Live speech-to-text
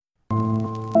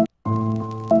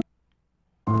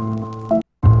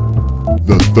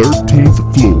13th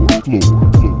floor.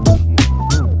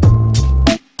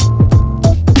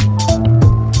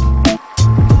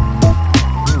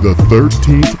 The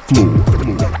 13th floor.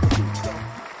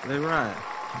 They ride.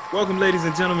 Welcome, ladies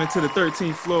and gentlemen, to the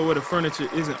 13th floor, where the furniture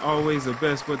isn't always the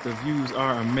best, but the views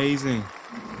are amazing.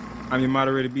 I'm your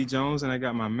moderator, B. Jones, and I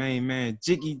got my main man,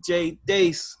 Jiggy J.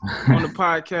 Dace, on the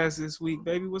podcast this week.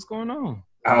 Baby, what's going on?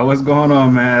 What's going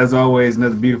on, man? As always,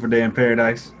 another beautiful day in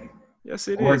paradise. Yes,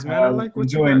 it is, man. I like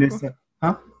what you got going.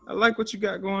 I like what you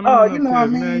got going on. Oh, you know what I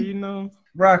mean? Man, you know.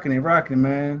 Rocking it,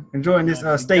 man. Enjoying this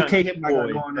staycation I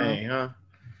got going thing, huh?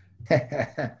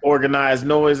 Organized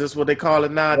noise is what they call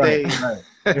it nowadays. Right.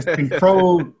 It's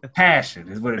controlled passion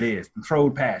is what it is.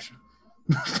 Controlled passion.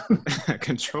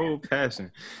 Controlled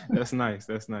passion. That's nice.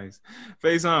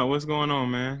 Faison, what's going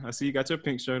on, man? I see you got your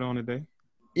pink shirt on today.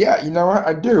 Yeah, you know what?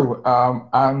 I do.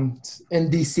 I'm in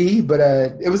DC, but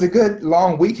it was a good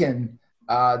long weekend.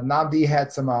 Namdi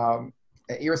had some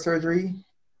ear surgery,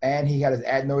 and he had his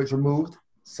adenoids removed.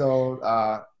 So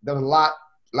there was a lot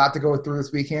to go through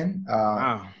this weekend.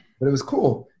 Wow. But it was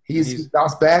cool. He's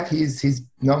bounced back. He's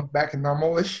back in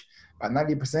normal-ish, about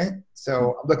 90%.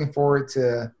 So I'm looking forward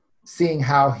to seeing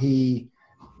how he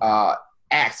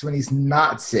acts when he's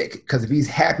not sick. Because if he's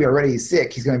happy already he's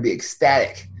sick, he's going to be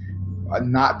ecstatic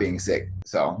not being sick.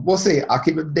 So we'll see. I'll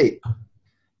keep it updated.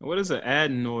 What is an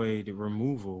adenoid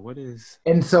removal? What is?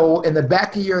 And so in the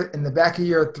back of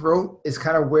your throat is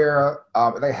kind of where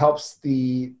that helps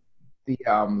the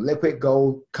liquid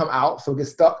come out, so it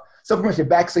gets stuck. So pretty much your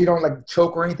back, so you don't like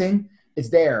choke or anything. It's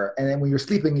there, and then when you're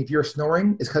sleeping, if you're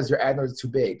snoring, it's because your adenoid is too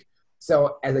big.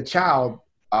 So as a child,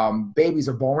 babies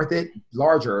are born with it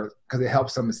larger because it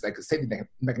helps them. It's like a safety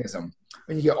mechanism.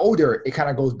 When you get older, it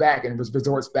kind of goes back and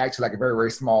resorts back to like a very,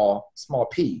 very small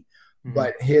pea. Mm-hmm.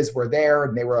 But his were there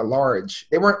and they were large.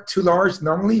 They weren't too large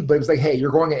normally, but it was like, hey,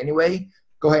 you're going it anyway.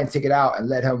 Go ahead and take it out and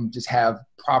let him just have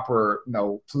proper,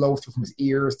 flow through from his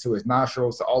ears to his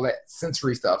nostrils. So all that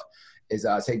sensory stuff is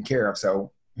taken care of.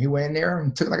 So he went in there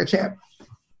and took it like a champ.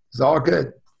 It's all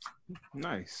good.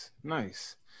 Nice.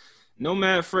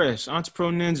 Nomad Fresh,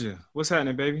 Entrepreneur Ninja. What's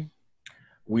happening, baby?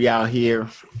 We out here,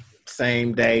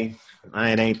 same day.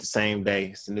 It ain't the same day.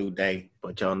 It's a new day,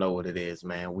 but y'all know what it is,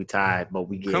 man. We tired, but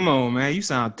we get. Come on, man. You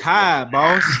sound tired,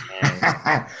 boss.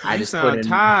 You sound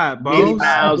tired, boss. Many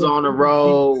miles on the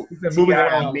road.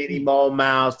 Many more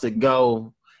miles to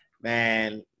go,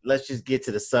 man. Let's just get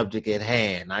to the subject at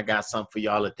hand. I got something for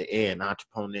y'all at the end,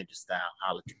 Entrepreneur Ninja style.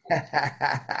 Holla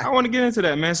I want to get into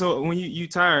that, man. So when you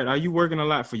tired, are you working a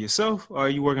lot for yourself or are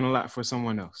you working a lot for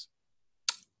someone else?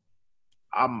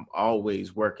 I'm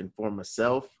always working for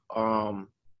myself. But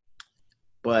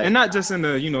and not just in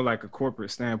the, like a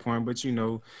corporate standpoint, but,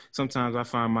 sometimes I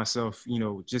find myself,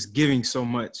 just giving so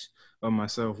much of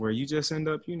myself where you just end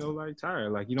up, like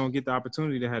tired. Like you don't get the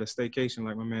opportunity to have a staycation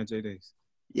like my man Jay Days.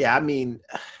 Yeah, I mean,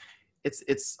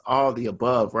 it's all the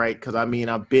above, right? Because I mean,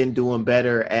 I've been doing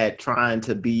better at trying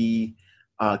to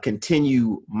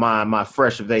continue my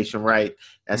preservation, right?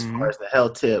 As far as the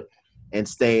health tip and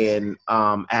staying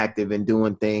active and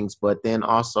doing things. But then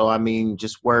also, I mean,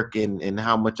 just work and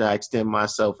how much I extend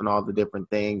myself and all the different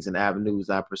things and avenues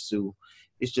I pursue.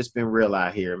 It's just been real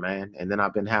out here, man. And then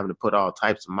I've been having to put all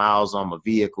types of miles on my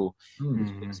vehicle.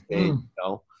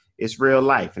 It's real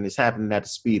life, and it's happening at the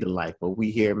speed of life. But we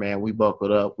here, man. We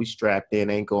buckled up. We strapped in.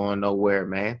 Ain't going nowhere,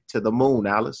 man. To the moon,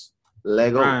 Alice.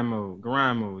 Lego.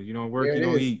 Grind mode. You don't work, you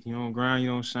don't eat. You don't grind, you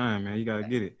don't shine, man. You got to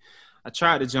get it. I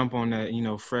tried to jump on that,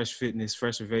 fresh fitness,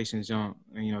 preservation jump.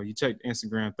 And, you check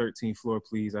Instagram 13th floor,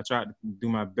 please. I tried to do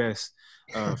my best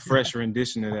fresh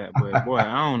rendition of that. But, boy,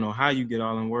 I don't know how you get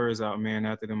all them words out, man,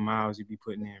 after the miles you be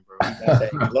putting in,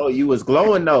 bro. You was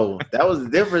glowing, though. That was the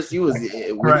difference. You was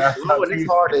glowing.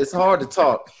 It's hard to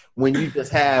talk when you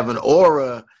just have an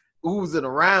aura oozing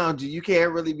around you. You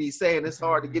can't really be saying it's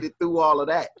hard to get it through all of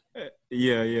that.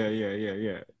 Yeah.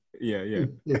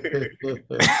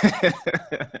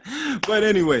 But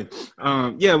anyway,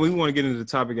 we want to get into the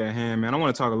topic at hand, man. I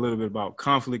want to talk a little bit about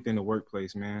conflict in the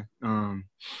workplace, man. A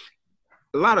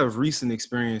lot of recent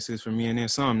experiences for me, and then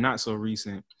some not so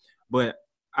recent, but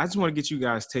I just want to get you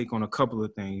guys' take on a couple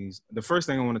of things. The first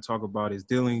thing I want to talk about is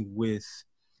dealing with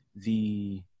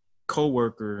the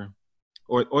coworker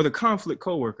or the conflict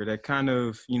coworker that kind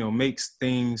of, makes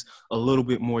things a little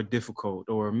bit more difficult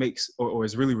or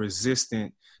is really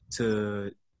resistant to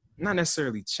not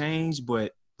necessarily change,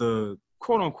 but the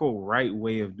quote unquote right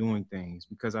way of doing things.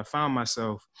 Because I found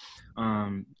myself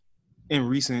in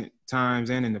recent times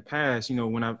and in the past,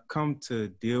 when I've come to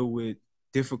deal with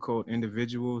difficult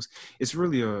individuals, it's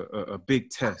really a big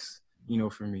test,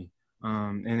 for me.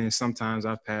 And then sometimes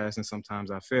I pass and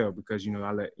sometimes I fail because,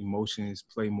 I let emotions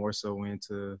play more so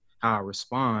into how I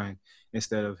respond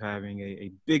instead of having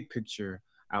a big picture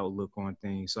outlook on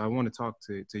things. So I want to talk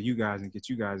to you guys and get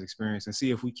you guys experience and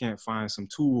see if we can't find some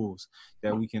tools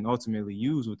that we can ultimately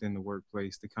use within the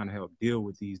workplace to kind of help deal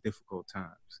with these difficult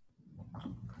times.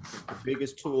 The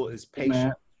biggest tool is Hey,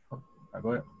 patience. man.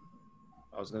 Go ahead.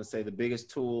 I was going to say the biggest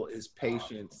tool is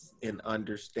patience and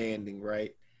understanding,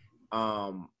 right?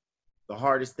 The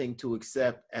hardest thing to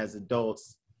accept as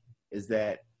adults is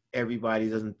that everybody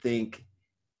doesn't think,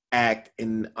 act,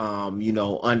 and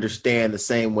understand the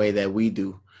same way that we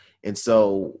do. And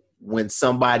so when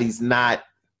somebody's not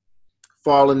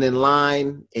falling in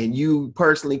line and you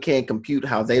personally can't compute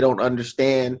how they don't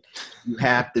understand, you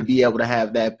have to be able to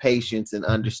have that patience and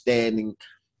understanding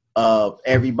of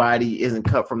everybody isn't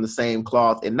cut from the same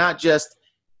cloth, and not just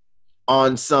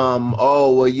on some,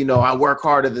 I work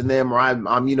harder than them, or I'm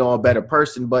a better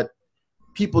person, but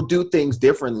people do things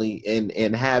differently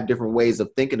and have different ways of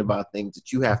thinking about things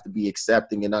that you have to be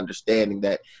accepting and understanding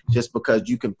that just because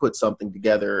you can put something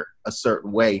together a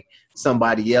certain way,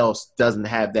 somebody else doesn't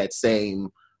have that same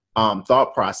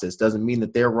thought process. Doesn't mean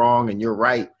that they're wrong and you're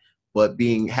right, but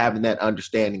having that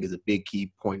understanding is a big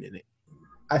key point in it.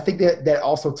 I think that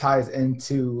also ties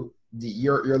into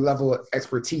your level of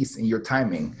expertise and your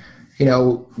timing.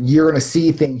 You're going to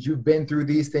see things. You've been through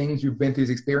these things. You've been through these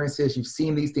experiences. You've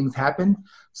seen these things happen.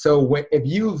 So if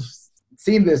you've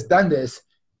seen this, done this,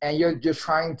 and you're just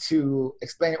trying to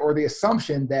explain it, or the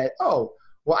assumption that, oh,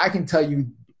 well, I can tell you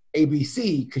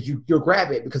ABC because you'll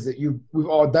grab it because we've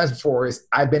all done this before.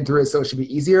 I've been through it, so it should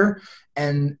be easier.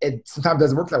 And it sometimes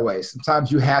doesn't work that way.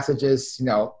 Sometimes you have to just,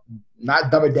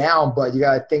 not dumb it down, but you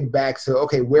got to think back. So,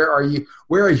 okay, where are you?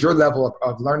 Where is your level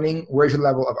of learning? Where's your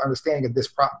level of understanding of this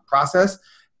process?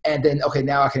 And then, okay,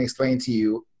 now I can explain to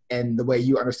you in the way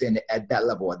you understand it at that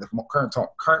level, at the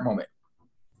current moment.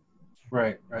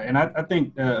 Right. And I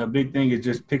think a big thing is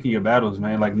just picking your battles,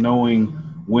 man, like knowing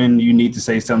when you need to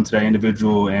say something to that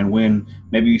individual and when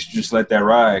maybe you should just let that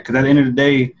ride. Because at the end of the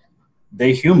day,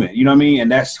 they human, you know what I mean?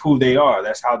 And that's who they are.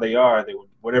 That's how they are.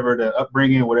 Whatever the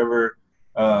upbringing, whatever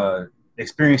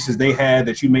experiences they had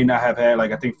that you may not have had,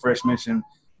 like I think Fresh mentioned,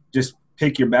 just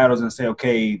pick your battles and say,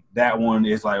 okay, that one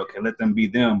is like, okay, let them be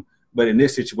them. But in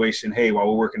this situation, hey, while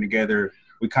we're working together,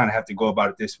 we kind of have to go about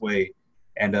it this way.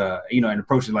 And, and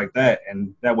approach it like that.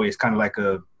 And that way it's kind of like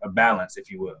a balance,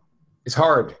 if you will. It's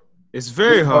hard. It's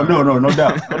very hard. Oh, no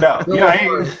doubt. No doubt.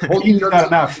 Holding your not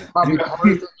an option. Probably the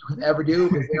hardest thing you can ever do,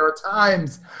 because there are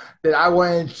times that I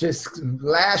want to just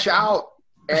lash out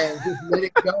and just let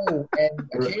it go.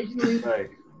 And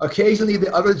occasionally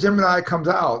the other Gemini comes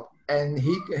out, and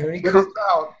when he comes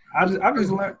out, I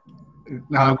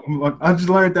just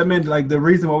learned that meant like the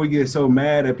reason why we get so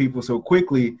mad at people so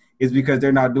quickly is because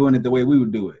they're not doing it the way we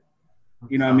would do it.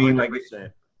 You know what I mean? Like it's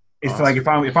awesome. Like if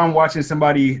I'm watching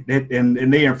somebody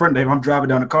and they in front of them, I'm driving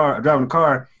the car,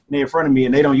 and they in front of me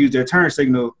and they don't use their turn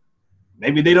signal.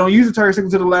 Maybe they don't use the turn signal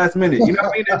to the last minute. You know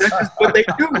what I mean? That's just what they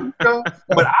do. You know?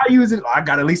 But I use it. I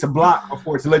got at least a block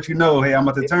before to let you know, hey, I'm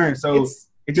about to turn. So it's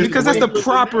just because that's the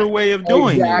proper way of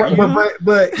doing it.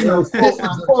 But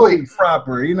systems in place,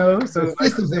 proper. So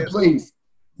systems in place.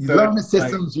 You learn the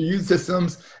systems, you use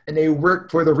systems, and they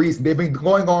work for the reason. They've been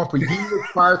going on for years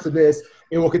prior to this.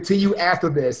 It will continue after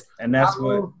this. And that's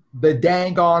what the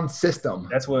dang on system.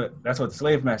 That's what the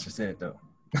slave master said, though.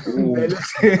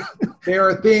 There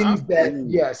are things that,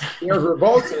 yes, they're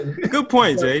revolting. Good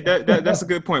point, Jay. That's a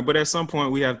good point. But at some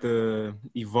point, we have to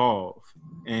evolve.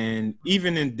 And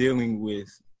even in dealing with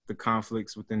the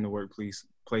conflicts within the workplace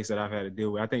that I've had to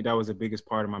deal with, I think that was the biggest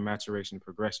part of my maturation and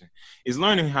progression, is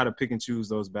learning how to pick and choose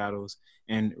those battles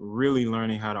and really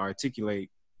learning how to articulate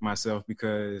myself,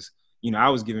 because, I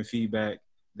was giving feedback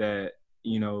that,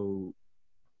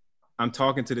 I'm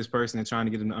talking to this person and trying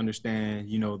to get them to understand,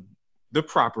 the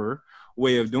proper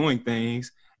way of doing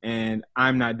things, and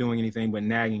I'm not doing anything but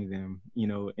nagging them,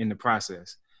 in the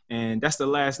process. And that's the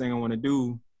last thing I want to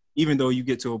do, even though you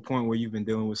get to a point where you've been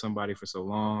dealing with somebody for so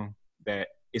long that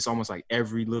it's almost like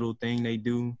every little thing they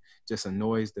do just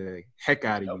annoys the heck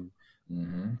out of you.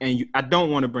 Mm-hmm. And I don't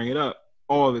want to bring it up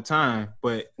all the time,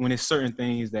 but when it's certain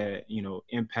things that,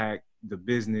 impact the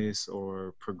business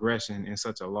or progression in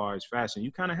such a large fashion,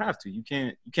 you kind of have to. You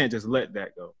can't just let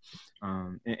that go.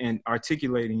 And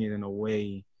articulating it in a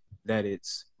way that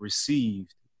it's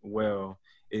received well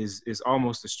is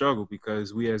almost a struggle,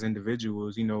 because we as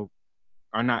individuals,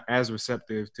 are not as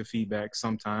receptive to feedback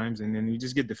sometimes, and then you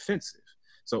just get defensive.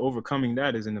 So overcoming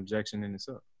that is an objection in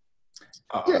itself.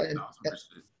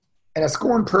 And a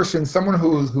scorned person, someone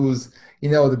who's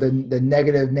the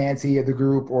negative Nancy of the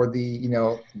group, or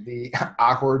the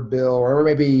awkward Bill, or whatever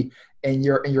maybe in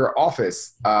your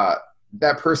office.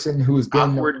 That person who's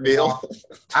been Awkward Bill.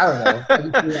 I don't know. I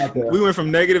just threw it out there. We went from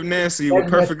negative Nancy with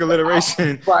perfect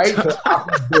alliteration, right? To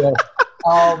awkward Bill.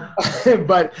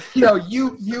 But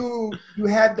you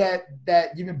had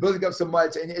that you've been building up so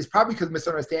much, and it's probably because of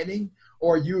misunderstanding,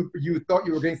 or you thought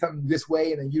you were getting something this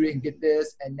way, and then you didn't get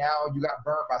this, and now you got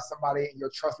burnt by somebody, and your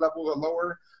trust levels are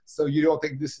lower, so you don't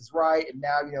think this is right, and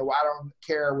now I don't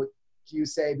care what you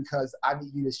say because I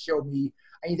need you to show me.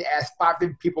 I need to ask 5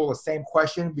 different people the same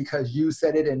question because you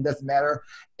said it, and it doesn't matter.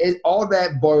 All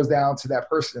that boils down to that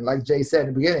person. Like Jay said in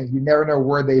the beginning, you never know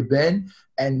where they've been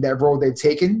and that road they've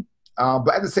taken.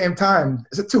 But at the same time,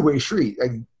 it's a two-way street.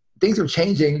 Like, things are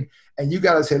changing, and you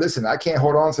got to say, listen, I can't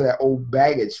hold on to that old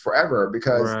baggage forever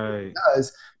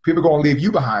because people are going to leave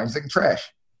you behind. It's like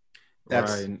trash.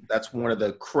 That's one of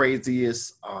the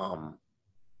craziest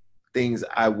things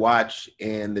I watch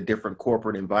in the different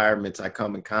corporate environments I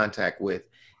come in contact with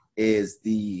is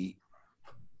the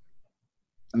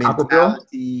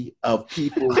mentality of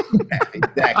people.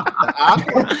 Exactly. The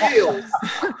awkward bills.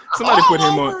 Somebody put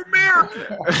him on.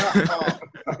 America.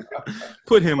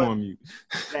 Put him on mute.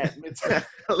 That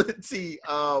mentality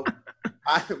of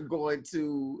I am going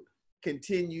to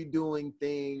continue doing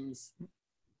things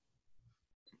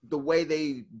the way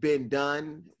they've been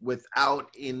done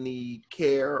without any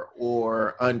care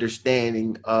or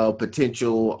understanding of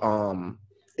potential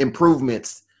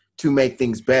improvements to make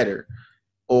things better,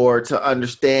 or to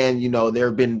understand, there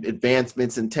have been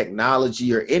advancements in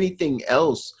technology or anything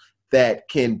else that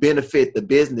can benefit the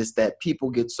business, that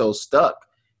people get so stuck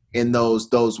in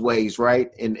those ways, right?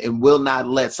 And will not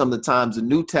let some of the times the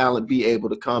new talent be able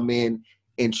to come in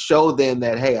and show them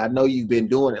that, hey, I know you've been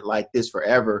doing it like this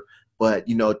forever, but,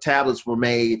 tablets were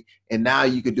made, and now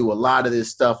you could do a lot of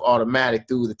this stuff automatic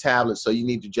through the tablet. So you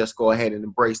need to just go ahead and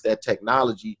embrace that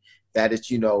technology. That is,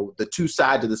 the two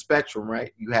sides of the spectrum,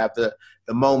 right? You have the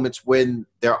moments when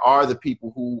there are the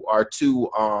people who are too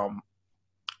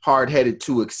hard-headed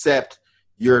to accept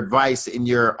your advice and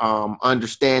your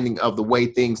understanding of the way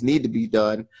things need to be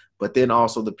done, but then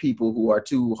also the people who are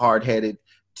too hard-headed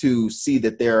to see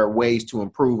that there are ways to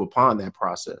improve upon that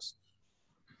process.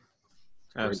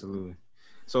 Absolutely.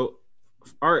 So,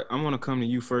 all right, I'm going to come to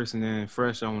you first, and then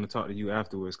Fresh, I want to talk to you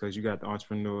afterwards because you got the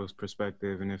entrepreneur's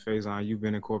perspective. And then Faison, you've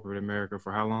been in corporate America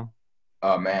for how long?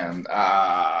 Oh, man.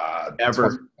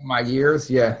 Ever. My years,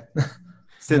 yeah.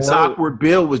 Since Awkward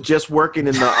Bill was just working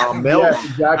in the mail. Yeah,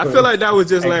 exactly. I feel like that was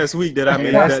just last week that I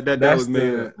made that was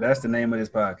made. That's the name of this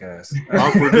podcast.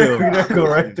 Awkward Bill. Go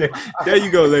right there. There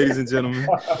you go, ladies and gentlemen.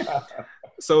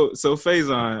 So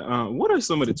Faison, what are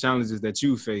some of the challenges that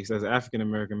you face as an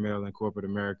African-American male in corporate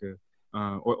America?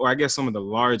 Or I guess some of the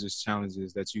largest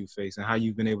challenges that you face and how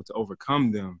you've been able to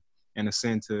overcome them and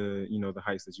ascend to, the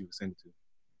heights that you've ascended to?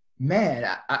 Man,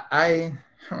 I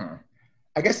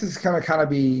guess this is kind of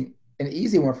be an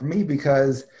easy one for me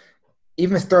because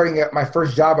even starting at my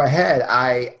first job I had,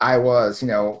 I was,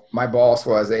 my boss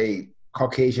was a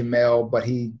Caucasian male, but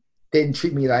he didn't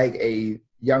treat me like a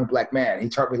young black man. He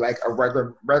treated me like a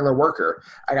regular worker.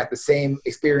 I got the same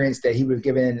experience that he would have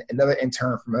given another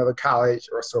intern from another college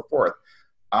or so forth.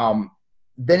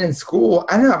 Then in school,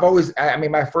 I don't know,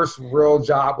 my first real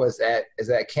job was at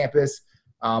campus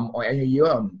on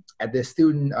NUM at the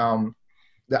student,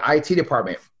 the IT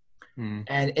department.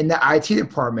 And in the IT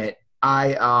department,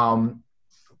 I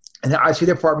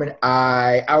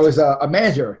was a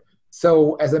manager.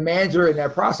 So as a manager in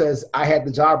that process, I had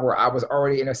the job where I was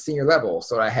already in a senior level.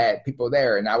 So I had people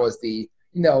there, and I was it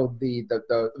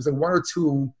was like 1 or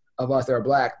 2 of us that were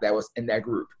black that was in that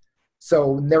group.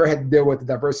 So never had to deal with the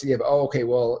diversity of,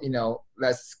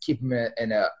 let's keep him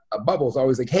in a bubble. It's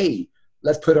always like, hey,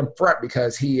 let's put him front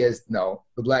because he is, the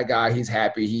black guy. He's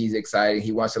happy. He's excited.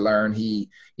 He wants to learn. He's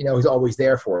always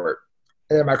there for it.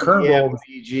 And then my current role,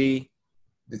 PG.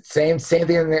 The same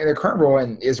thing in the current role,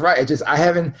 and it's right. It's just I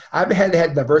haven't had to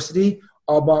have diversity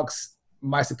amongst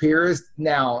my superiors.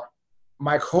 Now,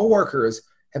 my coworkers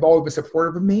have always been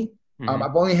supportive of me. Mm-hmm.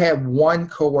 I've only had one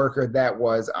coworker that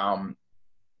was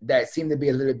that seemed to be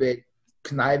a little bit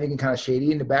conniving and kind of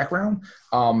shady in the background.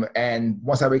 And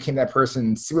once I became that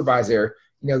person's supervisor,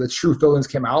 the true feelings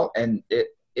came out, and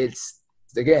it's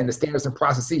again the standards and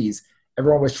processes.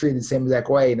 Everyone was treated the same exact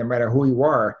way, no matter who you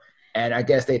are. And I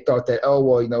guess they thought that,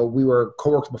 we were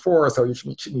coworkers before, so you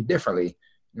should treat me differently.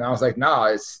 And I was like,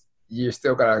 no, you're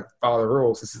still gotta follow the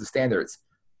rules. This is the standards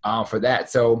for that.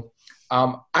 So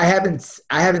I haven't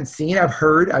seen, I've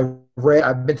heard, I've read,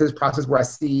 I've been through this process where I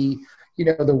see,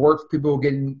 the work people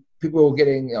getting people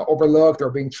getting overlooked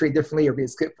or being treated differently or being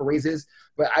skipped for raises.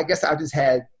 But I guess I just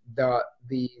had the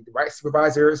right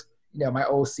supervisors. My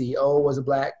old CEO was a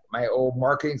black. My old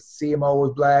marketing CMO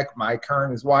was black. My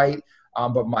current is white.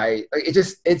 But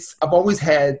I've always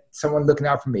had someone looking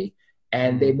out for me,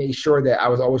 and they made sure that I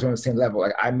was always on the same level.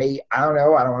 Like I don't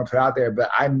know, I don't want to put it out there, but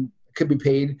could be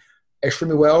paid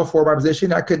extremely well for my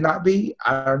position. I could not be.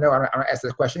 I don't know. I don't ask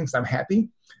the question because I'm happy,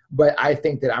 but I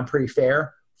think that I'm pretty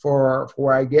fair for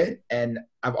where I get, and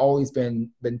I've always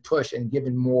been pushed and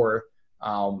given more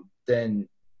than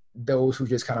those who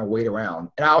just kind of wait around.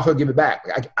 And I also give it back.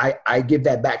 I give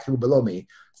that back to below me.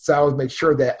 So I always make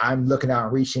sure that I'm looking out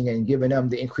and reaching and giving them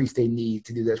the increase they need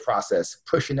to do this process,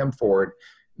 pushing them forward,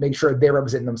 make sure they're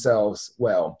representing themselves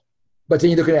well. But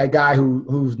then you're looking at a guy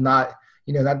who's not,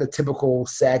 not the typical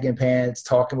sagging pants,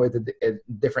 talking with a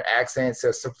different accents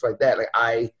or stuff like that. Like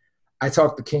I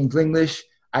talk the King's English.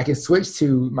 I can switch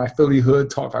to my Philly hood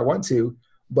talk if I want to,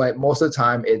 but most of the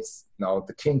time it's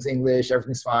the King's English.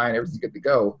 Everything's fine. Everything's good to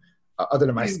go. Other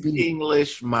than my speed.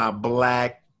 English, my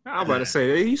black. I'm about to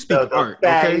say you speak art,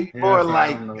 okay? okay? More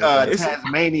like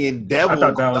Tasmanian devil. I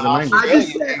thought that was a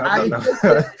language.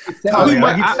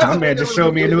 My man just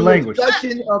showed me a new language.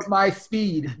 Reflection of my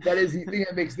speed. That is the thing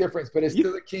that makes difference, but it's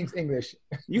still the King's English.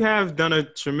 You have done a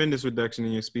tremendous reduction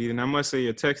in your speed, and I must say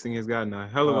your texting has gotten a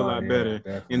hell of a lot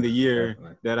better in the year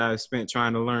that I spent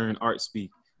trying to learn art speak.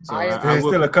 So there's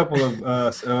still a couple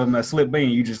of slip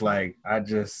being. You just like but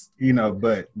you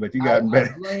got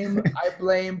better. I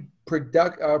blame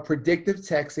predictive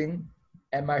texting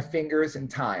and my fingers and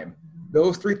time.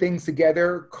 Those three things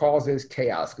together causes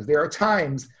chaos because there are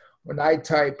times when I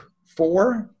type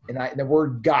 4 and the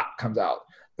word "got" comes out.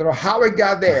 Don't know how it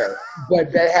got there,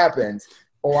 but that happens.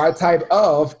 Or I type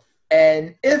 "of"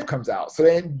 and "if" comes out. So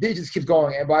then it just keeps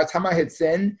going. And by the time I hit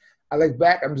send, I look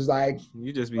back, I'm just like,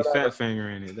 you just be whatever. Fat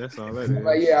fingering it. That's all that is. I'm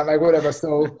like, whatever.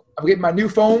 So I'm getting my new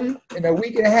phone in a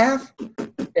week and a half,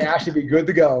 and I should be good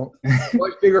to go.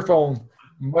 Much bigger phone,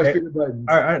 much bigger buttons.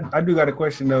 I do got a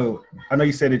question though. I know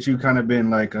you said that you kind of been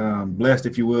like blessed,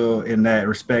 if you will, in that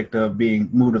respect of being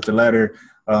moved up the ladder,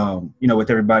 with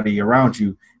everybody around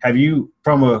you. Have you,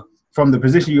 from the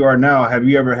position you are now, have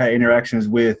you ever had interactions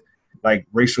with like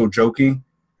racial joking,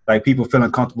 like people feeling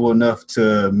comfortable enough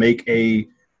to make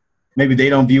maybe they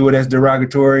don't view it as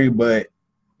derogatory, but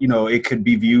it could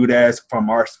be viewed as from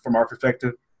our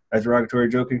perspective as derogatory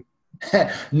joking?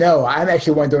 No, I'm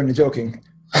actually one doing the joking.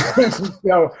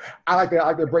 So I like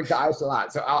to break the ice a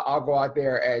lot. So I'll go out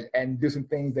there and do some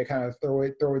things that kind of throw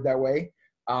it that way.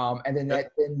 And then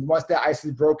once that ice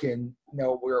is broken,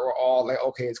 we're all like,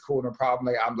 okay, it's cool, no problem.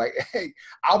 Like I'm like, hey,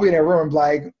 I'll be in a room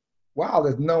like, wow,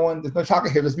 there's no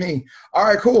chocolate here, it's me. All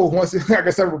right, cool. Once I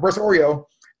guess I reverse Oreo.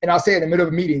 And I'll say it in the middle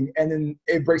of a meeting, and then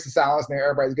it breaks the silence, and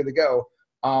everybody's good to go.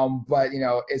 But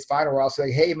it's fine. Or I'll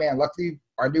say, hey, man, luckily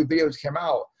our new video just came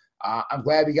out. I'm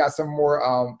glad we got some more. It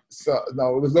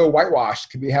was a little whitewashed.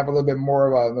 Could we have a little bit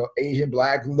more of a Asian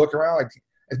black look around? Like,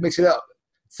 let's mix it up.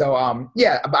 So,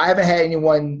 but I haven't had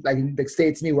anyone like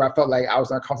say to me where I felt like I was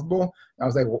uncomfortable. And I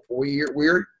was like,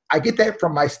 weird. I get that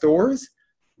from my stores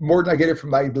more than I get it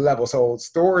from like the level. So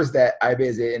stores that I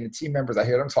visit and the team members, I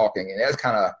hear them talking, and that's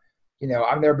kind of,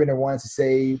 I've never been the one to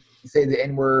say the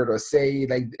N-word or say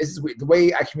like this is the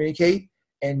way I communicate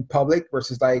in public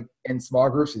versus like in small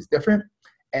groups is different.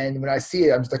 And when I see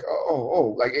it, I'm just like,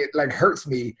 oh, like it like hurts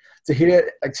me to hear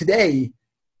it. Like today,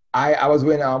 I was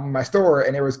in my store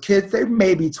and there was kids, they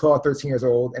may be 12, 13 years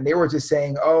old, and they were just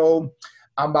saying, oh,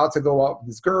 I'm about to go out with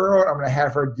this girl. I'm gonna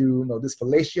have her do this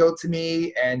fellatio to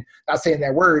me, and not saying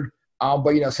that word.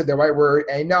 But said the right word,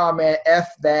 and man, F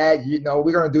that,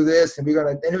 we're gonna do this, and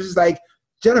and it was just like,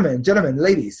 gentlemen,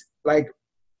 ladies, like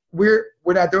we're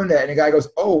not doing that. And the guy goes,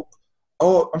 oh,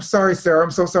 I'm sorry, sir, I'm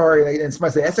so sorry. And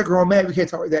somebody said, that's a grown man, we can't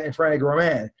talk like that in front of a grown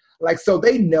man. Like, so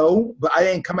they know, but I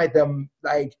didn't come at them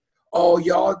like, oh,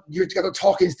 y'all, you're together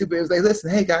talking stupid. It was like,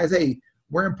 listen, hey guys, hey,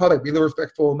 we're in public, be a little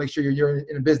respectful, make sure you're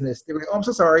in a business. They were like, oh, I'm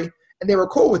so sorry, and they were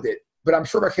cool with it. But I'm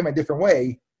sure if I came a different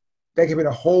way, that could have been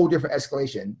a whole different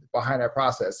escalation behind that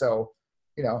process. So,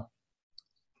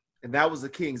 And that was the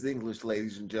King's English,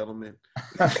 ladies and gentlemen.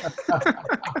 There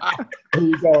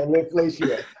you go,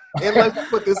 inflation. And let's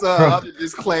put this other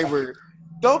disclaimer.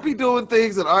 Don't be doing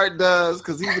things that Art does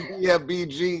because he's a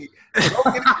BFBG.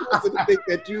 Don't get person to think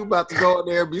that you about to go in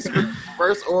there and be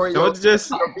reverse Oreo. Don't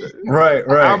just right.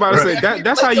 I'm about to say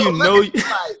that's how you know.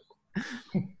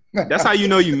 That's how you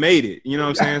know you made it. You know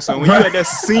what I'm saying? So when you're at that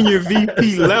senior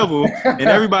VP level and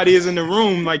everybody is in the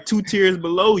room like 2 tiers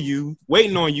below you,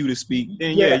 waiting on you to speak,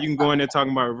 then you can go in there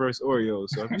talking about reverse Oreos.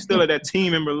 So if you're still at that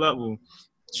team member level,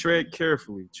 tread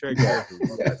carefully.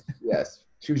 Yes.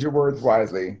 Choose your words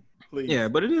wisely. Please. Yeah,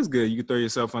 but it is good. You can throw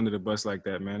yourself under the bus like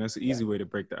that, man. That's an easy way to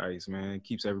break the ice, man. It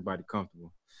keeps everybody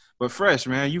comfortable. But Fresh,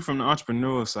 man, you from the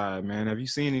entrepreneurial side, man. Have you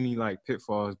seen any like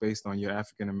pitfalls based on your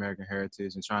African American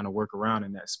heritage and trying to work around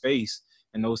in that space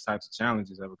and those types of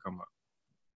challenges ever come up?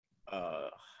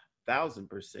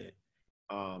 1,000%.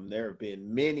 There have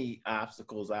been many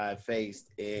obstacles I have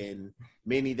faced and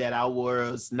many that I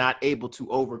was not able to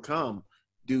overcome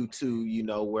due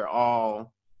to, where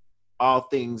all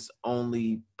things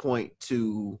only point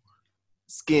to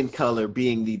skin color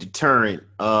being the deterrent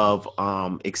of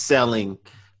excelling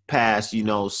past,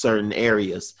 certain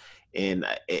areas. And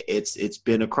it's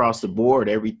been across the board,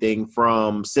 everything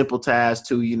from simple tasks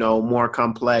to, more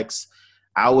complex.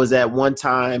 I was at one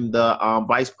time the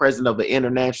vice president of an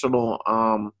international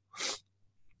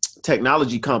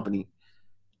technology company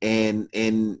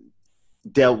and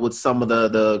dealt with some of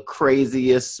the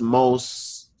craziest,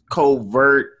 most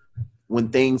covert when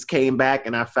things came back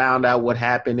and I found out what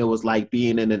happened. It was like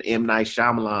being in an M. Night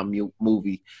Shyamalan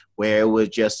movie where it was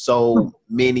just so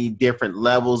many different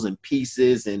levels and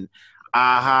pieces and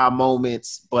aha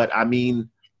moments. But I mean,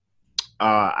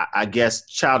 I guess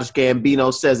Childish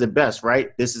Gambino says it best,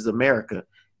 right? This is America.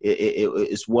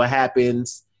 It's what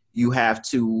happens. You have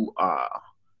to,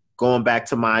 going back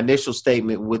to my initial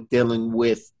statement with dealing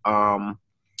with,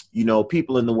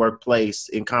 people in the workplace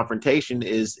in confrontation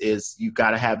is you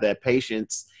got to have that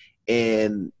patience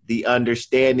and the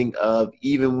understanding of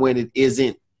even when it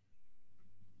isn't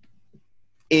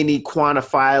any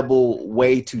quantifiable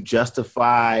way to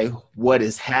justify what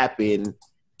has happened,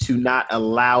 to not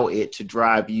allow it to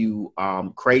drive you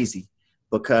crazy,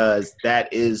 because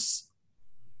that is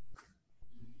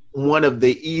one of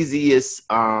the easiest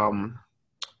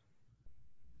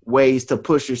ways to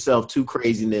push yourself to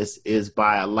craziness is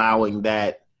by allowing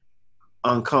that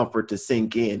uncomfort to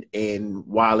sink in. And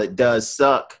while it does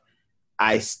suck,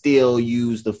 I still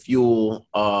use the fuel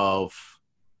of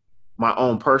my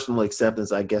own personal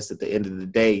acceptance, I guess, at the end of the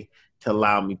day, to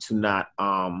allow me to not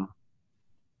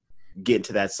get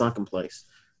to that sunken place.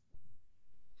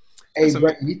 Hey,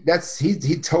 Brent,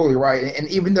 he's totally right. And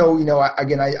even though,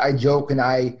 I joke and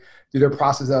I do the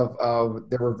process of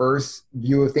the reverse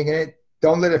view of thinking it,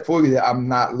 don't let it fool you that I'm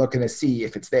not looking to see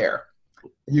if it's there.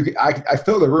 I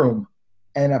fill the room,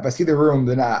 and if I see the room,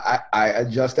 then I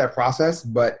adjust that process.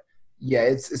 But yeah,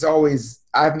 it's always,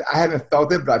 I haven't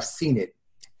felt it, but I've seen it.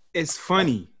 It's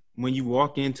funny when you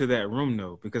walk into that room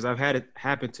though, because I've had it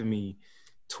happen to me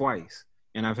twice,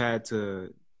 and I've had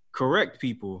to correct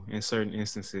people in certain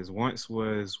instances. Once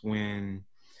was when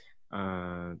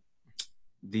the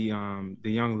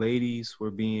young ladies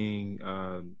were being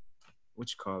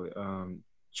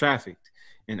trafficked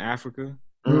in Africa.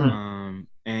 Mm-hmm.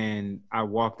 And I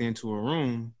walked into a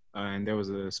room and there was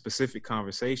a specific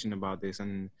conversation about this,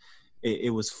 and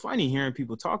it was funny hearing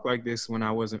people talk like this when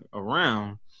I wasn't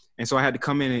around. And so I had to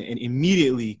come in and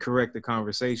immediately correct the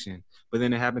conversation. But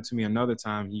then it happened to me another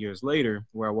time years later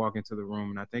where I walk into the room,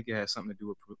 and I think it had something to do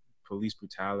with police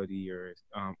brutality, or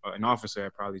an officer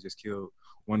had probably just killed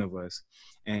one of us.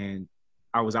 And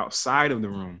I was outside of the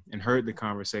room and heard the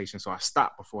conversation. So I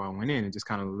stopped before I went in and just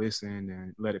kind of listened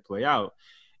and let it play out.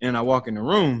 And I walk in the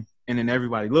room, and then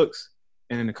everybody looks,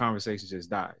 and then the conversation just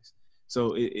dies.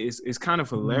 So it's kind of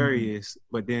hilarious,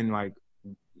 but then like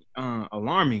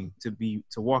alarming to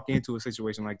walk into a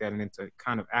situation like that, and then to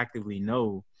kind of actively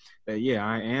know that, yeah,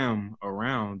 I am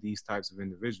around these types of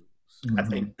individuals. I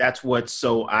think that's what's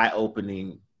so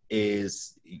eye-opening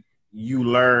is you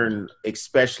learn,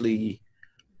 especially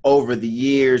over the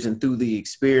years and through the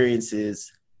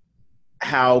experiences,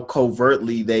 how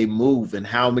covertly they move and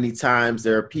how many times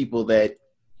there are people that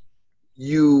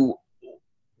you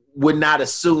would not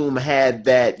assume had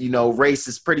that,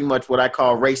 racist, pretty much what I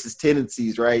call racist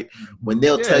tendencies, right? When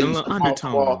they'll tell you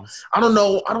undertones. I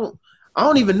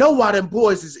don't even know why them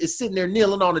boys is sitting there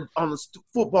kneeling on the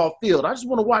football field. I just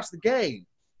want to watch the game.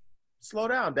 Slow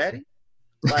down, daddy.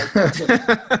 Like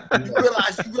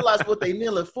you realize what they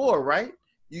kneeling for, right?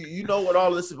 You know what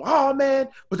all this is. Oh man,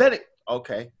 but then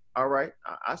okay, all right,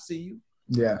 I see you.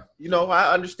 Yeah,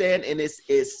 I understand, and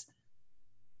it's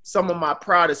some of my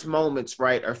proudest moments,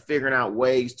 right, are figuring out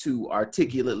ways to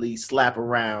articulately slap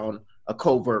around a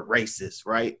covert racist,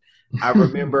 right? I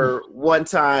remember one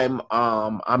time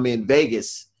I'm in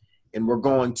Vegas and we're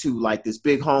going to like this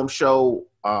big home show.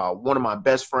 One of my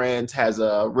best friends has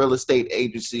a real estate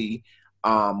agency.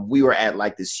 We were at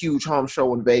like this huge home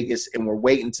show in Vegas and we're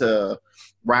waiting to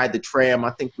ride the tram.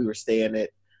 I think we were staying at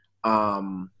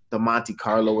the Monte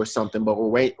Carlo or something, but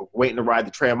we're waiting to ride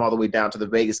the tram all the way down to the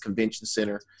Vegas Convention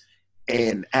Center.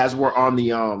 And as we're on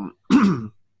the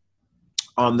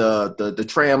on on the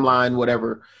tram line,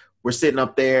 whatever. We're sitting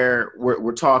up there,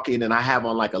 we're talking, and I have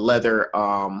on like a leather,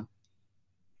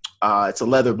 it's a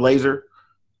leather blazer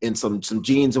and some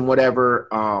jeans and whatever.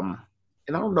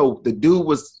 And I don't know, the dude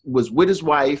was with his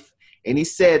wife, and he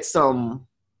said some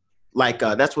like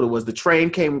that's what it was. The train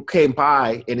came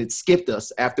by and it skipped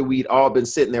us after we'd all been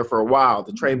sitting there for a while.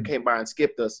 The train came by and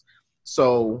skipped us.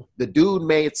 So the dude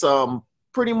made some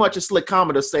pretty much a slick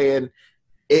comment of saying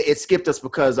it skipped us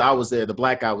because I was there, the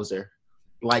black guy was there.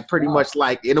 Like pretty much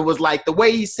like, and it was like the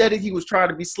way he said it, he was trying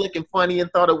to be slick and funny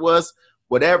and thought it was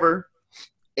whatever.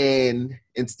 And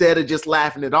instead of just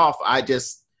laughing it off, I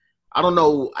don't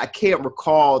know, I can't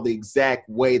recall the exact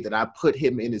way that I put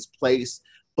him in his place,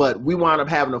 but we wound up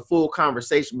having a full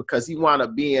conversation because he wound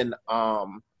up being,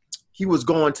 he was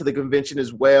going to the convention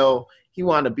as well. He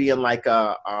wound up being like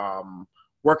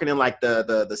working in like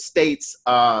the state's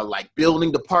like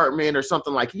building department or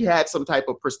something. Like he had some type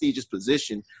of prestigious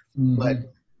position.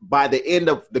 But by the end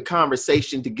of the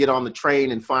conversation to get on the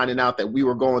train and finding out that we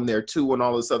were going there too and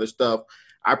all this other stuff,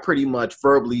 I pretty much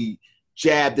verbally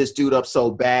jabbed this dude up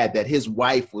so bad that his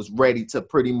wife was ready to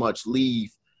pretty much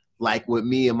leave, like with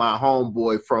me and my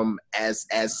homeboy, from as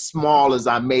small as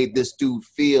I made this dude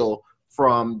feel,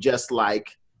 from just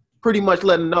like pretty much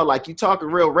letting him know, like, you talking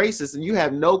real racist and you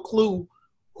have no clue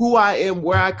who I am,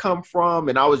 where I come from.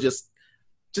 And I was just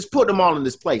putting them all in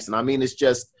this place. And I mean, it's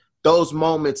just those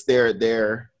moments,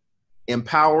 they're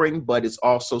empowering, but it's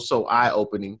also so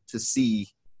eye-opening to see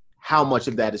how much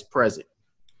of that is present.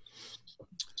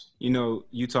 You know,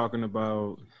 you talking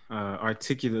about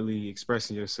articulately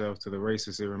expressing yourself to the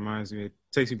racist, it reminds me, it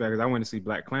takes me back, because I went to see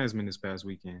Black Klansman this past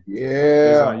weekend.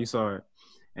 Yeah. You saw it.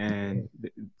 And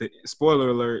the spoiler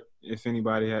alert, if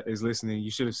anybody is listening, you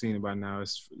should have seen it by now.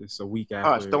 It's a week after.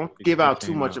 Gosh, don't give out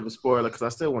too much of a spoiler, because I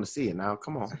still want to see it now.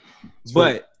 Come on.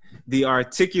 But the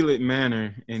articulate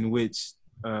manner in which,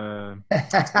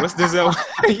 what's this?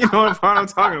 You know what I'm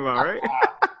talking about, right?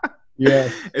 Yeah.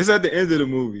 It's at the end of the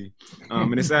movie,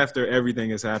 and it's after everything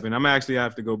has happened. I'm actually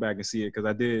have to go back and see it, because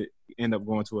I did end up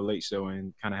going to a late show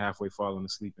and kind of halfway falling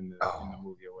asleep in the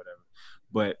movie or whatever.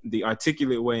 But the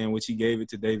articulate way in which he gave it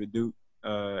to David Duke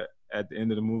at the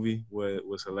end of the movie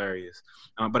was hilarious.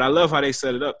 But I love how they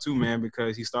set it up too, man,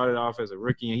 because he started off as a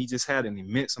rookie and he just had an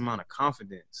immense amount of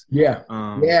confidence. Yeah.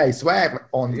 He swagged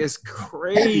on. It's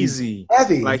crazy.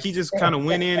 Heavy. Like he just kind of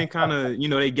went in and kind of,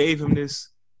 they gave him this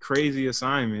crazy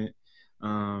assignment.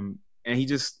 And he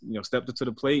just, stepped up to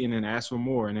the plate and then asked for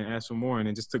more and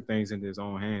then just took things into his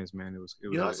own hands, man. It was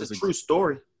it's a true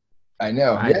story. I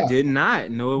know. I did not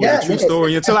know it was a true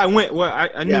story until I went. Well,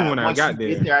 I knew when I got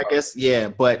there. I guess,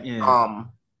 but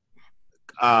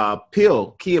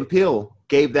Key and Peele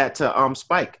gave that to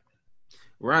Spike.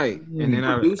 Right, and then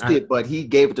he produced it, but he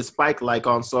gave it to Spike like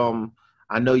on some.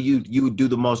 I know you would do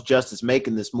the most justice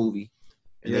making this movie.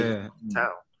 Yeah,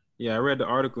 I read the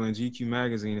article in GQ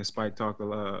magazine, and Spike talked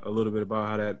a little bit about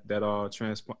how that all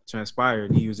transpired.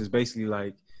 And he was just basically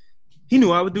like, he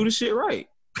knew I would do the shit right.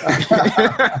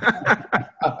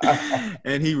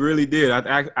 And he really did.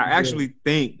 I actually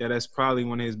think that's probably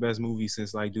one of his best movies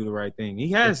since like Do the Right Thing.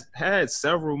 He has had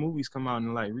several movies come out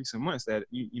in like recent months that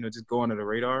just go under the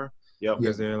radar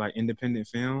because they're like independent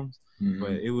films.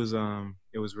 But it was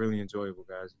really enjoyable,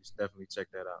 guys. You should definitely check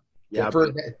that out. Yeah,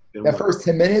 that first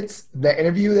 10 minutes, that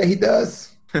interview that he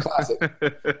does, classic.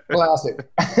 Classic.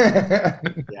 Yeah,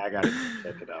 I gotta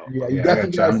check it out. Yeah,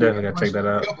 I'm definitely gonna check that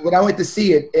out. When I went to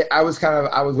see it, I was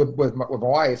with my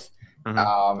wife, and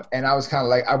I was kind of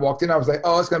like, I walked in, I was like,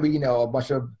 oh, it's gonna be a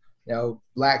bunch of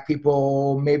black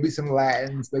people, maybe some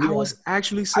Latins. But I was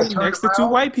actually sitting next to two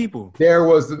white people. It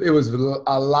was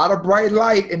a lot of bright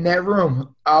light in that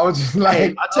room. I was just like,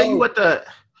 hey, I'll tell you what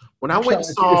when I went and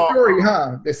saw the story,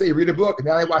 they say read a book, and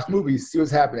now they watch movies, see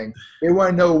what's happening. They want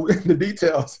to know the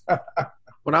details.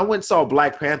 When I went and saw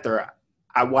Black Panther,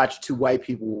 I watched two white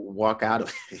people walk out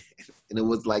of it, and it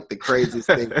was like the craziest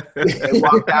thing. They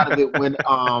walked out of it when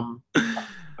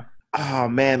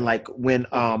when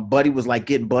Buddy was like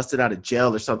getting busted out of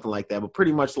jail or something like that. But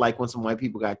pretty much like when some white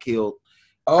people got killed.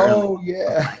 Oh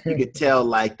yeah, you could tell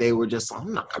like they were just,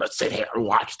 I'm not gonna sit here and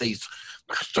watch these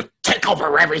to take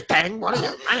over everything. What are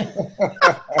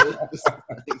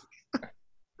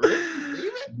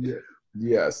you?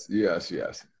 Yes.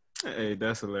 Hey,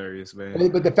 that's hilarious,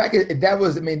 man. But the fact that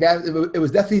it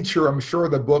was definitely true. I'm sure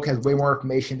the book has way more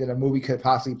information than a movie could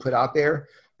possibly put out there.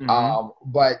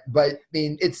 But I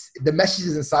mean, it's the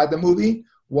messages inside the movie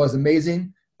was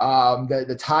amazing.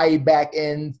 The tie back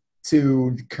in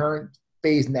to the current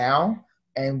phase now,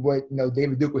 and what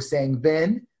David Duke was saying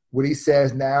then what he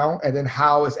says now, and then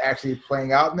how it's actually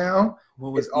playing out now.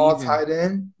 What was It's all even, tied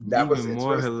in. That was even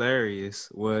more interesting.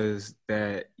 hilarious was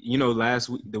that, last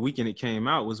week, the weekend it came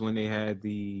out was when they had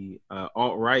the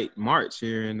alt-right march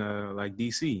here in like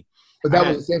DC. But that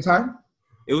was the same time?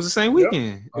 It was the same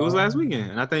weekend. It was last weekend.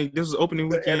 And I think this was opening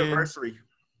The weekend. anniversary.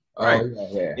 Right. Oh,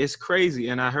 yeah. It's crazy.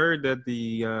 And I heard that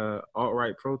the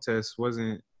alt-right protest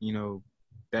wasn't,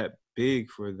 that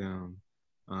big for them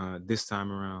this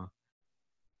time around.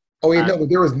 Oh, yeah, no, but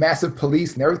there was massive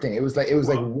police and everything. It was like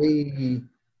way,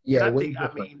 yeah.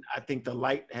 I think the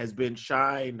light has been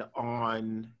shined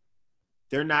on.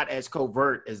 They're not as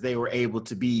covert as they were able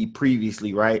to be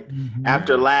previously, right? Mm-hmm.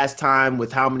 After last time,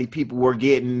 with how many people were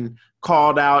getting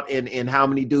called out and how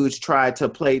many dudes tried to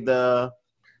play the,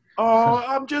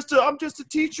 I'm just a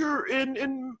teacher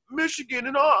in Michigan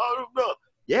and all.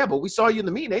 Yeah, but we saw you in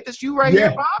the meeting. Ain't this you right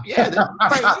here, Bob? Yeah, this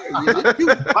right here. Yeah, this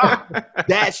you, Bob.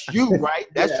 That's you, right?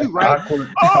 That's you, right? Bill.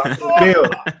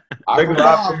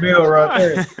 Bill right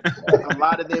there. A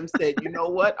lot of them said, you know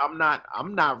what? I'm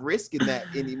not risking that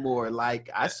anymore. Like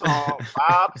I saw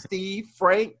Bob, Steve,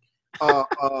 Frank,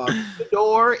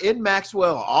 Fedor, and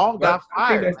Maxwell all got fired. I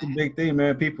think that's the big thing,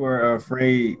 man. People are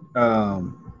afraid.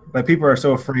 Like people are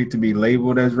so afraid to be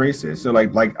labeled as racist. So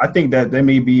like I think that there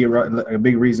may be a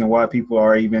big reason why people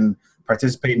are even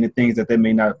participating in things that they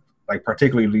may not like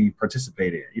particularly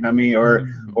participate in. You know what I mean?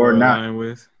 Or not.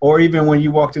 Or even when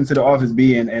you walked into the office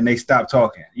and they stopped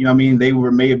talking. You know what I mean? They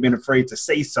may have been afraid to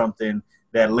say something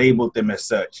that labeled them as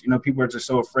such. You know, people are just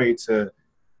so afraid to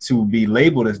be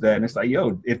labeled as that. And it's like,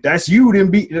 yo, if that's you,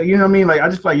 then be. You know what I mean? Like I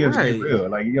just feel like you have to be real.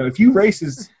 Like if you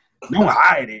racist. Don't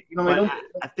hide it. You know,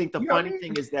 I think the funny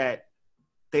thing is that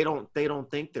they don't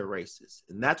think they're racist.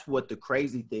 And that's what the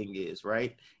crazy thing is,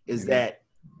 right? Is that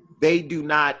they do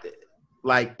not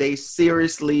they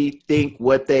seriously think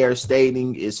what they are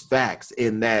stating is facts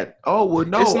in that,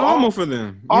 it's normal for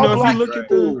them. If you look at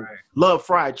the love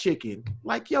fried chicken.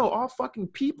 Like, yo, all fucking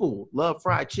people love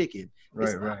fried chicken.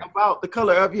 It's not about the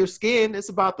color of your skin, it's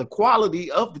about the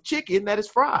quality of the chicken that is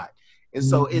fried. And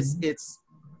so it's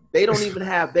they don't even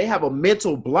they have a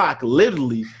mental block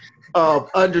literally of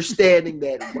understanding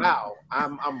that, wow,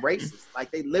 I'm racist. Like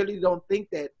they literally don't think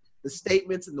that the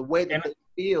statements and the way that they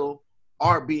feel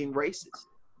are being racist.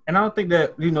 And I don't think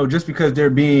that, just because they're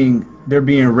being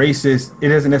racist, it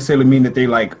doesn't necessarily mean that they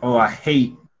like, oh, I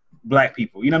hate black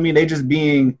people. You know what I mean? They just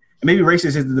being, maybe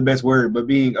racist isn't the best word, but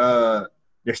being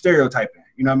they're stereotyping,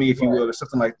 you know what I mean, if you will, or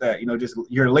something like that. Just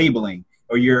you're labeling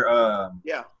or you're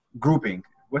grouping.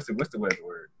 What's the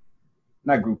word?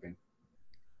 Not grouping.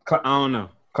 I don't know.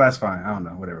 Classifying. I don't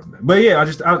know. Whatever. But yeah,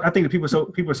 I think that people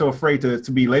are so afraid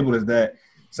to be labeled as that.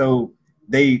 So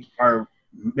they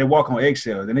walk on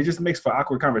eggshells, and it just makes for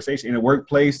awkward conversation in the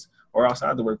workplace or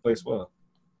outside the workplace. Well,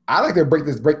 I like to break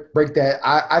that.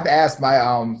 I've asked my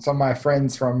some of my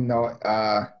friends from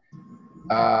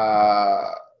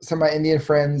some of my Indian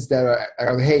friends that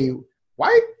are hey,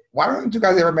 why don't you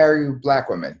guys ever marry black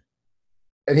women?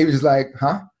 And he was just like,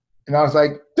 huh? And I was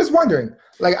like, just wondering.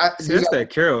 Like, that's that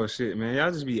Carol shit, man.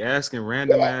 Y'all just be asking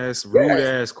random ass, rude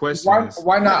ass questions.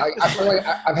 Why not? I feel like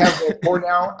I've had a rapport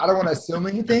now. I don't want to assume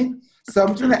anything, so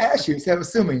I'm trying to ask you instead of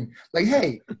assuming. Like,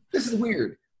 hey, this is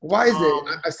weird. Why is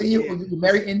it? I see you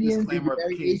marry Indians, you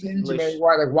marry Asians, you marry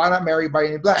white. Like, why not marry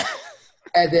any black?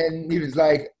 And then he was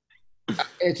like,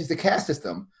 it's just a caste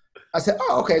system. I said,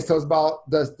 oh, okay. So it's about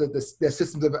the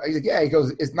systems of. He's like, yeah. He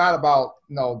goes, it's not about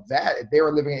that. If they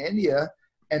were living in India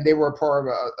and they were a part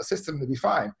of a system, to be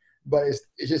fine. But it's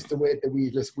just the way that we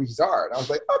just are. And I was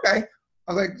like, okay.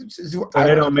 I was like, so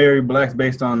they don't marry blacks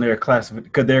based on their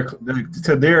classification, because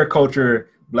to their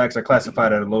culture, blacks are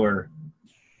classified at a lower.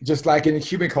 Just like in the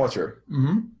Cuban culture,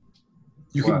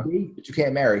 you can date, but you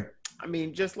can't marry. I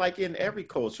mean, just like in every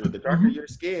culture, the darker your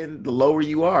skin, the lower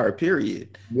you are.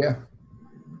 Period. Yeah,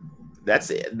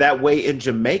 that's it. That way in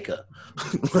Jamaica.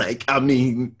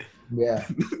 Yeah,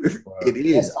 it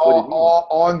is. It's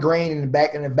all ingrained in the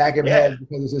back of the head,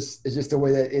 because it's just the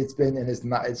way that it's been, and it's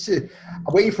not. It's just,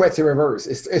 I'm waiting for it to reverse.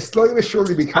 It's slowly but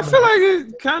surely becoming. I feel like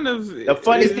it kind of. The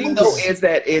funny thing though is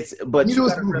that but you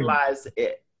gotta realize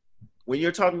it when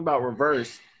you're talking about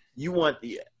reverse.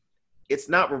 It's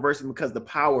not reversing because the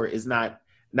power is not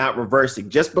reversing.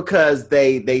 Just because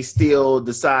they still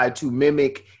decide to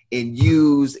mimic and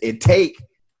use and take.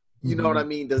 You know what I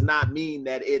mean? Does not mean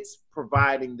that it's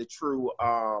providing the true,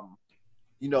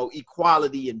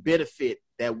 equality and benefit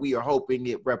that we are hoping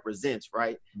it represents,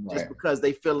 right? Just because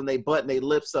they filling their butt and their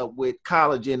lips up with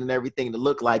collagen and everything to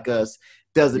look like us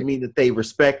doesn't mean that they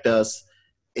respect us.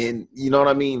 And you know what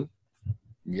I mean?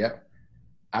 Yep.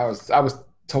 I was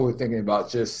totally thinking about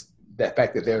just the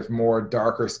fact that there's more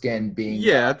darker skin being.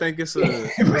 Yeah, I think it's a.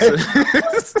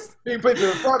 Being put to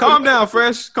the front. Calm down,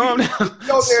 Fresh. Calm down.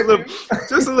 Just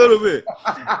a little bbit.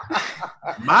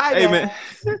 Hey, man.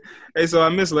 Hey, so I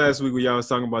missed last week when y'all was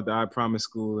talking about the I Promise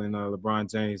School and LeBron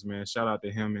James, man. Shout out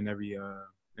to him and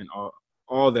and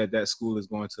all that school is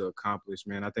going to accomplish,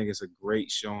 man. I think it's a great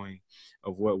showing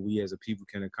of what we as a people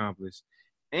can accomplish.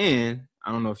 And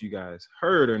I don't know if you guys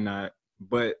heard or not,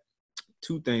 but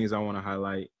two things I want to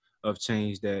highlight of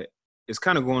change that is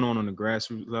kind of going on the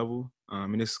grassroots level.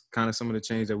 And it's kind of some of the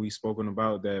change that we've spoken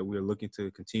about that we're looking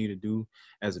to continue to do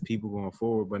as a people going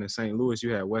forward. But in St. Louis,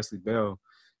 you had Wesley Bell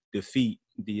defeat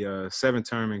the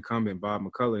 7-term incumbent Bob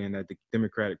McCullough in that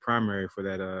Democratic primary for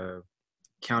that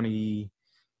county.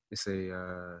 It's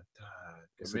a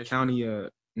county,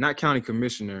 not county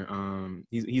commissioner.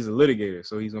 He's a litigator,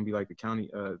 so he's gonna be like the county,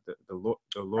 the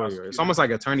lawyer. It's almost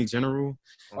like attorney general,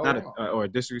 or a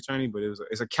district attorney, but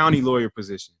it's a county lawyer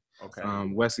position. Okay.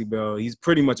 Wesley Bell, he's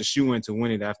pretty much a shoo-in to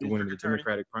win it after winning the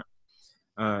Democratic.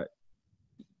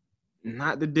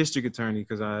 Not the district attorney,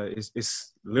 because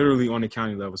it's literally on the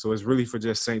county level, so it's really for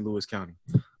just St. Louis County.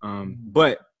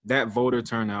 But that voter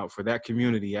turnout for that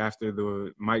community after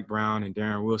the Mike Brown and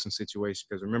Darren Wilson situation,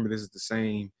 because remember, this is the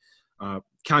same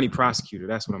county prosecutor.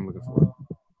 That's what I'm looking for.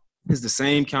 It's the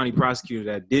same county prosecutor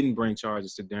that didn't bring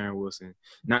charges to Darren Wilson.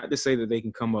 Not to say that they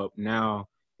can come up now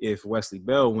if Wesley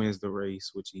Bell wins the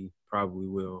race, which he probably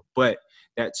will. But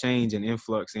that change and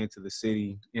influx into the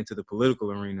city, into the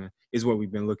political arena, is what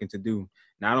we've been looking to do.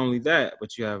 Not only that,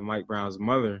 but you have Mike Brown's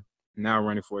mother now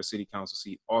running for a city council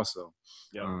seat also.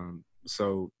 Yep.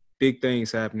 So big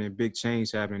things happening, big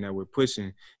change happening that we're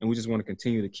pushing, and we just want to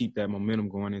continue to keep that momentum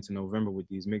going into November with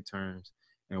these midterms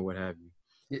and what have you.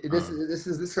 This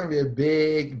is going to be a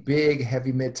big,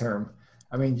 heavy midterm.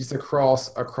 I mean, just across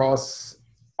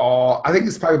all. I think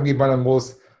this is probably going to be one of the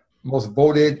most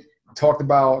voted, talked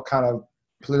about, kind of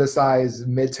politicized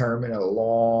midterm in a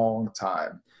long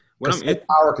time.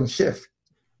 Power can shift.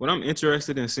 What I'm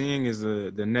interested in seeing is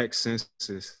the next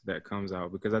census that comes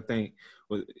out, because I think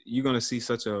you're going to see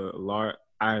such a large.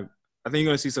 I think you're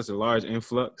going to see such a large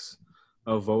influx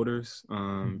of voters,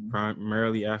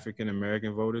 primarily African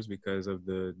American voters, because of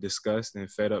the disgust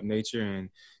and fed up nature, and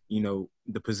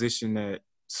the position that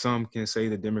some can say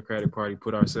the Democratic Party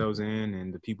put ourselves in,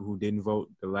 and the people who didn't vote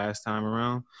the last time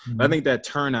around. But I think that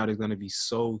turnout is going to be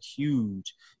so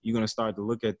huge. You're going to start to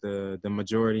look at the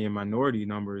majority and minority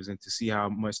numbers and to see how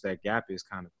much that gap is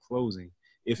kind of closing,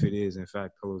 if it is in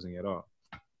fact closing at all.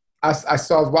 I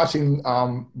was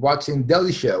watching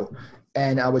Daily Show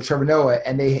and with Trevor Noah,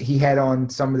 and he had on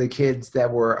some of the kids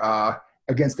that were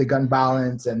against the gun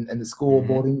violence and the school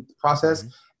voting process,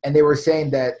 and they were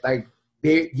saying that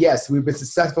we've been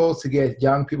successful to get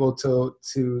young people to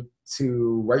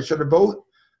register to vote,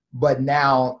 but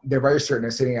now they're registered and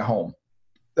they're sitting at home.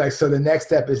 So the next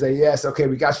step is that, yes, okay,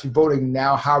 we got you voting.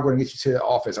 Now how are we going to get you to the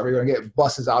office? Are we going to get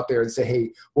buses out there and say,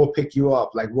 hey, we'll pick you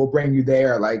up? We'll bring you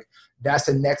there. That's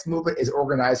the next movement, is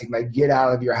organizing. Get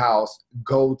out of your house,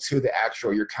 go to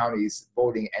your county's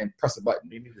voting and press a button.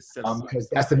 Because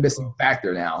that's the missing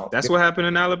factor now. That's what happened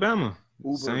in Alabama.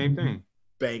 Uber, same thing.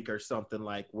 Bank or something,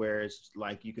 where it's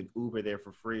you can Uber there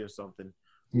for free or something.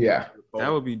 Yeah.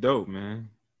 That would be dope, man.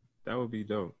 That would be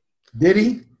dope.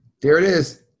 Diddy, there it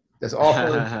is. That's all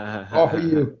for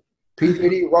you. P.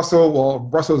 Diddy, Russell. Well,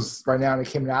 Russell's right now in the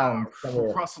Cayman Islands.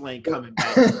 Russell ain't coming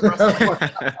back.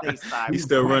 He's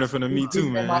still running for the Me Too,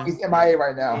 man. He's MIA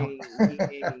right now.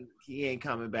 He ain't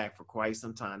coming back for quite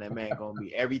some time. That man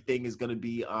everything is gonna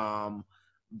be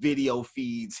video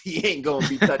feeds. He ain't gonna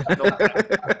be touching no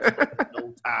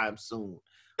time soon.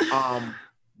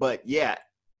 But yeah,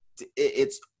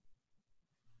 it's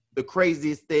the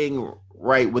craziest thing,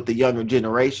 right, with the younger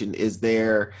generation is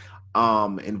their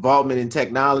involvement in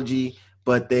technology,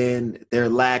 but then their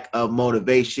lack of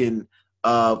motivation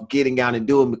of getting out and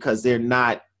doing, because they're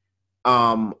not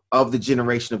of the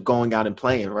generation of going out and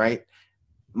playing, right?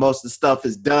 Most of the stuff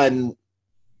is done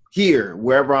here.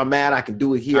 Wherever I'm at, I can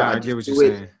do it here. I get what you're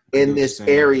saying. In this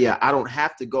area, I don't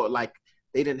have to go.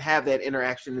 They didn't have that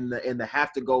interaction in the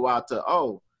have to go out to,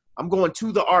 I'm going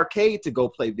to the arcade to go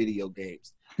play video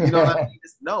games. You know what I mean?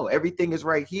 No, everything is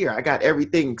right here. I got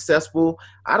everything accessible.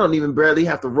 I don't even barely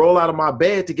have to roll out of my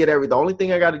bed to get everything. The only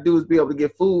thing I got to do is be able to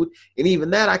get food. And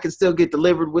even that, I can still get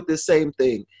delivered with this same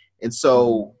thing. And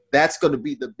so that's going to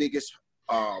be the biggest.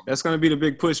 That's going to be the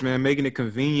big push, man, making it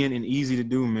convenient and easy to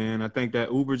do, man. I think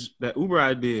that Uber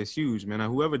idea is huge, man.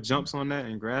 Whoever jumps on that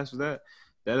and grasps that,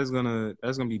 that's gonna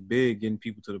be big, getting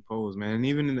people to the polls, man. And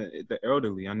even in the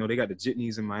elderly, I know they got the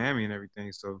jitneys in Miami and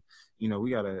everything. So,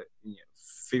 we gotta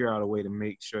figure out a way to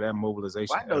make sure that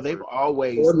mobilization. Well, I know they've Or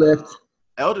always lift.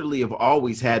 elderly have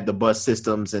always had the bus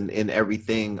systems and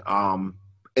everything, and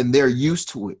they're used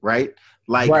to it, right?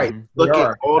 Like, Right. They look at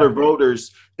are. older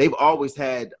voters, they've always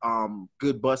had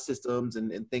good bus systems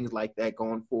and things like that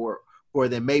going for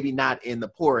them. Maybe not in the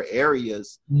poorer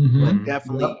areas, but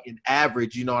definitely in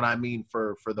average, you know what I mean,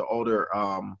 for the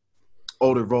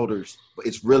older voters.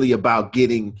 It's really about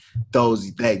getting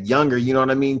that younger, you know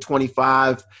what I mean,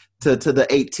 25 to the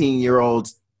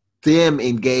 18-year-olds, them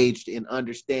engaged in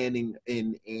understanding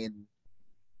in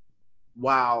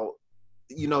while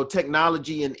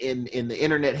technology and the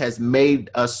internet has made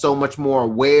us so much more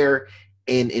aware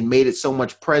and made it so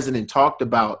much present and talked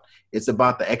about. It's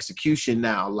about the execution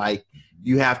now. Like,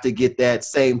 you have to get that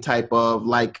same type of,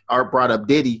 like Art brought up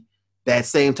Diddy, that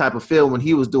same type of feel when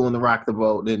he was doing the Rock the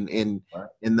Vote and in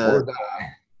the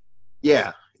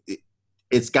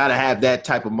it's got to have that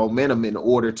type of momentum in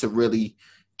order to really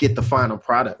get the final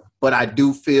product. But I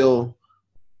do feel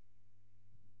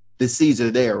the seeds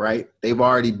are there, right? They've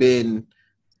already been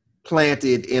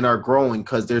planted and are growing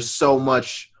because there's so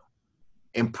much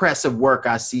impressive work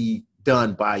I see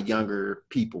done by younger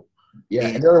people. Yeah,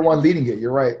 and they're the one leading it.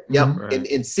 You're right. Yep,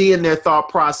 Right. and seeing their thought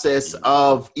process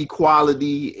of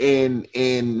equality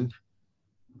and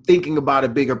thinking about a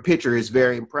bigger picture is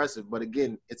very impressive. But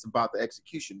again, it's about the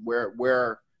execution.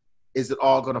 Where is it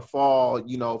all going to fall,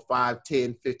 5,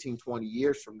 10, 15, 20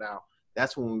 years from now?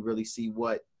 That's when we really see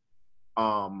what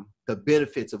the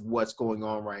benefits of what's going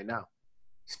on right now.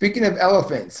 Speaking of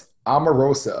elephants,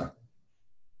 Omarosa.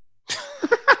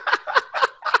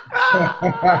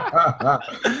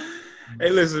 Hey,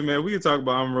 listen, man. We can talk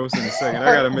about Omarosa in a second.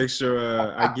 I gotta make sure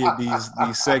I get these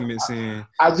segments in.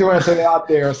 I just want to put it out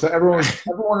there so everyone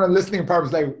on the listening part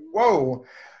is like, "Whoa,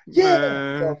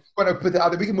 yeah!" So I'm gonna put that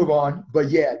out there. We can move on, but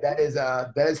yeah, that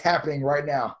is happening right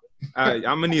now. I'm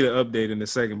gonna need an update in a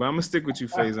second, but I'm gonna stick with you,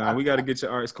 Faison. We got to get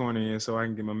your Arts Corner in so I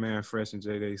can get my man Fresh and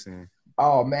J-Dace in.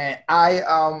 Oh man,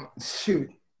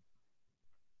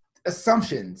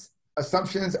 assumptions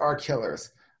are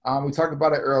killers. We talked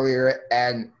about it earlier,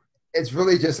 and it's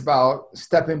really just about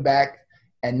stepping back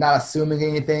and not assuming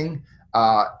anything.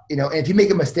 And if you make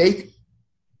a mistake,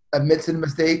 admit to the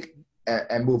mistake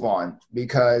and move on,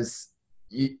 because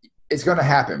it's going to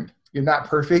happen. You're not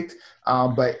perfect,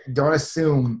 but don't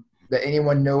assume that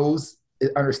anyone knows,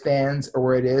 understands, or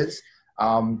where it is.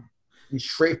 Be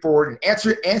straightforward and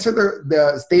answer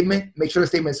the statement. Make sure the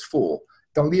statement is full.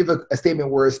 Don't leave a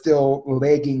statement where it's still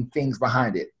lagging things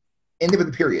behind it. End it with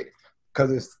a period,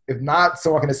 because if not,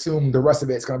 someone can assume the rest of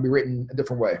it's going to be written a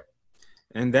different way.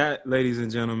 And that, ladies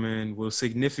and gentlemen, will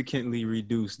significantly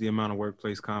reduce the amount of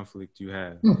workplace conflict you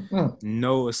have.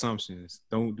 No assumptions.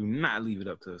 Do not leave it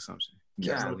up to assumption.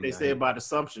 That's what they say about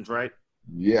assumptions, right?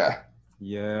 Yeah.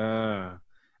 Yeah.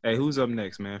 Hey, who's up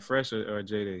next, man? Fresh or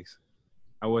J-Dace?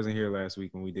 I wasn't here last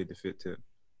week when we did the fit tip.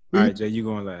 All right, Jay, you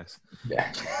going last.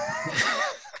 Yeah.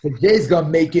 Jay's going to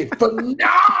make it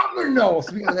phenomenal.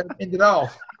 So we got to end it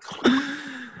off.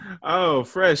 Oh,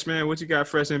 Fresh, man. What you got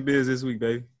fresh in biz this week,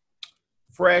 baby?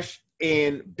 Fresh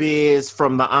in biz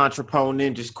from the Entrepreneur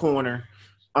Ninjas Corner.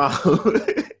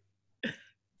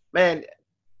 Man,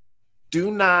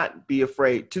 do not be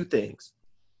afraid. Two things.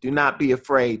 Do not be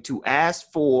afraid to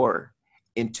ask for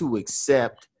and to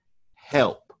accept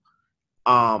help.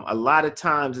 A lot of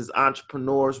times as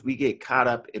entrepreneurs, we get caught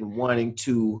up in wanting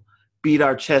to beat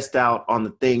our chest out on the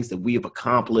things that we have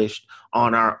accomplished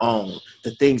on our own,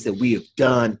 the things that we have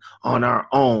done on our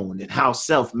own, and how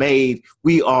self-made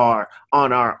we are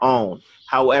on our own.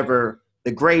 However,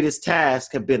 the greatest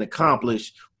tasks have been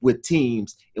accomplished with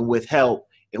teams and with help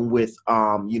and with,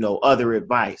 other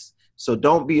advice. So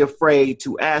don't be afraid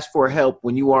to ask for help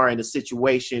when you are in a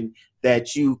situation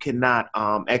that you cannot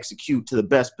execute to the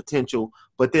best potential,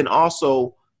 but then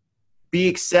also be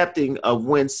accepting of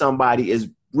when somebody is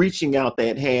reaching out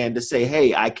that hand to say,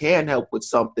 hey, I can help with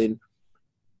something.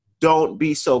 Don't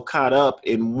be so caught up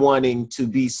in wanting to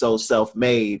be so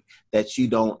self-made that you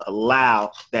don't allow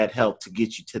that help to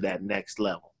get you to that next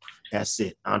level. That's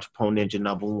it. Entrepreneur Ninja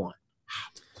number 1.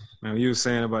 Man, when you were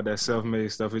saying about that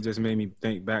self-made stuff, it just made me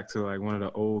think back to like one of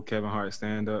the old Kevin Hart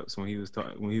stand-ups when he was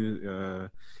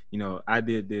I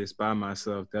did this by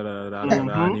myself.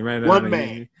 And he ran one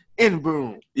man in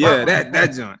boom. Yeah,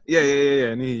 that joint. Yeah.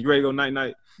 And he ready to go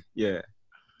night. Yeah.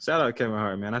 Shout out to Kevin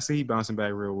Hart, man. I see he bouncing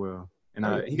back real well.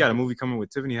 And he got a movie coming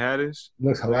with Tiffany Haddish.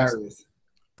 Looks hilarious.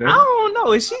 I don't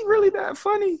know. Is she really that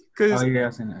funny? Oh yeah,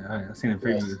 I've seen it. I've seen it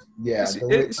previews. Yeah, She-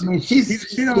 I mean,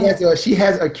 she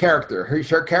has a character.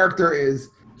 Her character is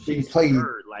being She's played,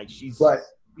 her, like she's but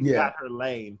got her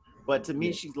lane. But to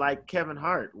me, she's like Kevin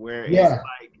Hart, where it's Yeah.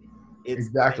 like it's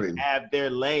Exactly. they have their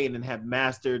lane and have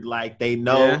mastered, like they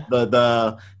know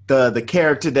the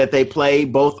character that they play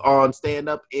both on stand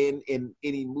up in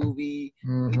any movie.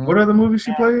 Mhm. What other movie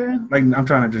she played in? Like I'm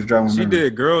trying to just draw my She memory.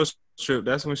 did Girls Trip.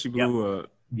 That's when she blew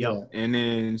up. Yep. And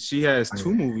then she has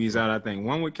 2 movies out, I think.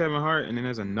 One with Kevin Hart, and then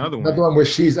there's another one. Another one where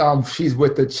she's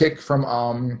with the chick from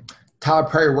Tyler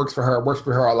Perry works for her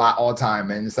a lot all the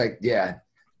time, and it's like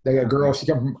like a girl, she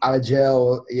came from out of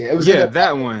jail. Yeah, it was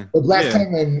that one. The Black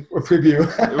Claimant preview.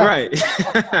 Right.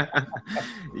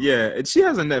 Yeah, and she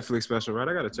has a Netflix special, right?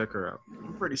 I gotta check her out.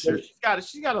 I'm pretty sure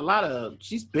she's got a lot of.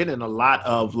 She's been in a lot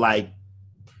of like,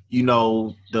 you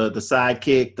know, the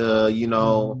sidekick,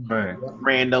 Right.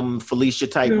 random Felicia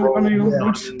type Yeah, role. I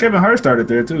mean, Kevin Hart started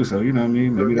there too, so you know what I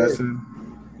mean. Maybe that's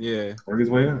work his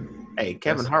way up. Hey,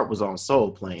 Kevin Hart was on Soul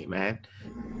Plane, man.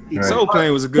 Right. Soul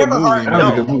Plane was a good Kevin movie. Hart- That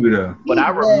was a good movie though. But I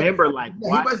remember like he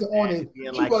watching wasn't on that it. and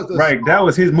being He like, was the Right, that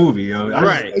was his movie, yo.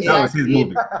 Right. That was his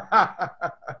movie.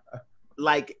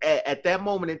 like at that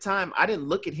moment in time, I didn't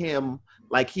look at him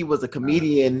like he was a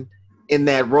comedian in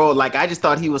that role. Like I just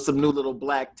thought he was some new little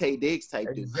black Tay Diggs type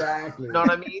dude. Exactly. You know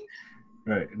what I mean?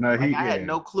 Right. No, I had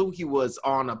no clue he was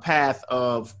on a path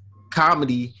of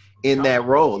comedy in that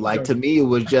role. Like to me, it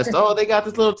was just, oh, they got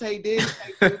this little Tay Diggs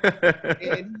type dude,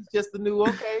 and he's just the new.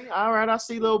 Okay, all right, I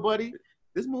see, little buddy.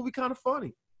 This movie kind of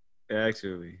funny.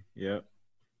 Actually, yep.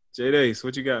 J Dace,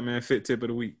 what you got, man? Fit tip of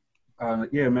the week.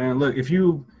 Yeah, man. Look, if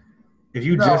you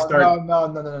just start.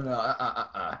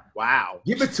 No. Wow.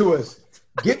 Give it to us.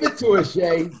 Give it to us,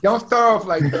 Jay. Don't start off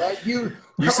like that.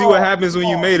 You see what happens when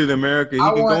you made it, America. You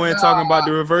can go in talking about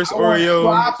the reverse Oreo.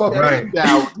 Right.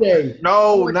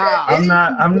 No, nah. I'm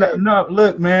not. No,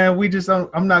 look, man.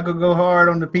 I'm not gonna go hard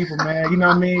on the people, man. You know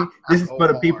what I mean? This is for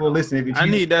the people listening. I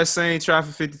need that same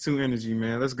Traffic 52 energy,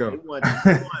 man. Let's go.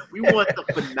 We want the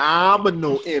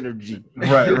phenomenal energy.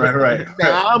 Right.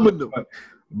 Phenomenal.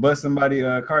 Bust somebody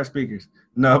car speakers.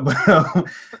 No,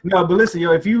 but listen,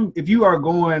 yo, if you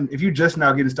just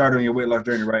now getting started on your weight loss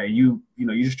journey, right, and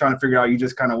you're just trying to figure out, you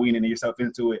just kind of weaning yourself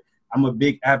into it. I'm a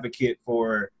big advocate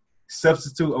for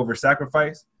substitute over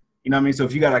sacrifice. You know what I mean? So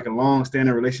if you got like a long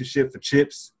standing relationship for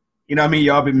chips, you know what I mean?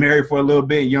 Y'all been married for a little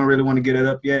bit, you don't really want to get it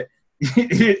up yet.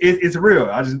 It's real.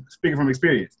 I just speaking from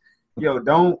experience. Yo,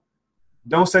 don't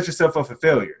set yourself up for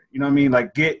failure. You know what I mean?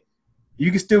 Like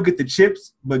you can still get the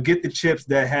chips, but get the chips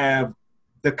that have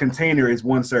the container is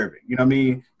 1 serving. You know what I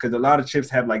mean? Because a lot of chips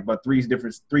have like about 3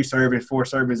 servings, 4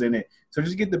 servings in it. So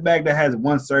just get the bag that has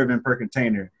 1 serving per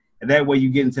container. And that way you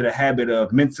get into the habit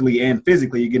of mentally and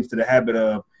physically, you get into the habit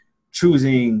of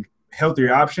choosing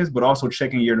healthier options, but also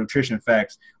checking your nutrition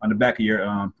facts on the back of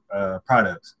your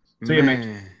products. So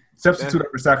man, substitute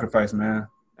over sacrifice, man.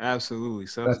 Absolutely.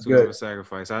 Substitute over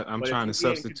sacrifice. I'm trying to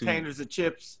substitute. Containers of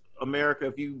chips. America,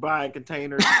 if you buy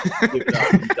containers,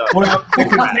 well, the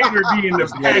container be in the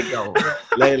bag.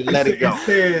 Let it go.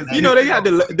 Says, you know they got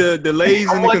the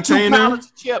Lays in the container. 2 pounds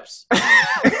of chips.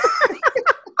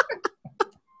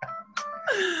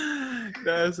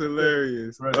 That's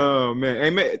hilarious. Right. Oh man, hey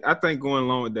man, I think going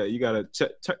along with that, you gotta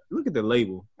look at the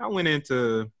label. I went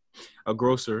into a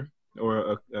grocer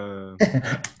or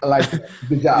like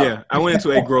good job. Yeah, I went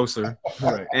into a grocer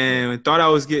and thought I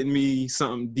was getting me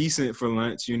something decent for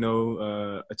lunch,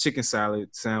 a chicken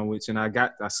salad sandwich, and I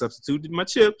substituted my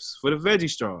chips for the veggie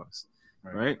straws.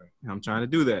 Right? I'm trying to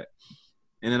do that.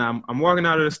 And then I'm walking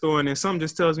out of the store and then something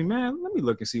just tells me, man, let me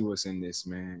look and see what's in this,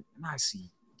 man. And I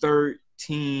see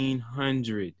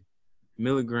 1,300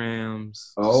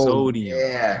 milligrams sodium.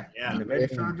 Yeah. In the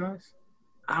veggie straw joints?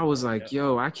 I was like,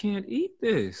 yo, I can't eat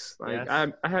this. Like,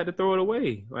 I had to throw it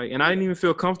away. Like, and I didn't even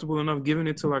feel comfortable enough giving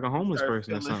it to like a homeless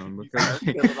person or something. Because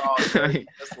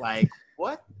it's like,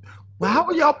 what? Well, how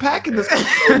are y'all packing this?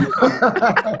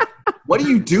 What do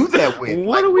you do that with?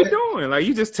 What are we doing? Like,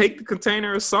 you just take the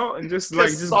container of salt and just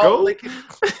go.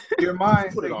 Your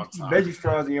mind, veggie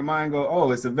straws in your mind go,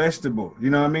 oh, it's a vegetable. You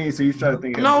know what I mean? So you try to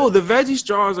think. No, the veggie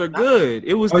straws are good.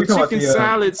 It was the chicken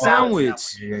salad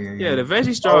sandwich. Yeah, the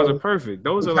veggie straws are perfect.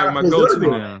 Those are like my go-to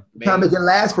now. Trying to make it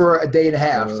last for a day and a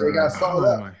half, so you gotta salt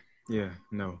up. Yeah,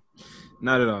 no,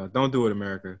 not at all. Don't do it,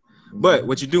 America. But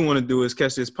what you do want to do is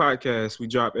catch this podcast. We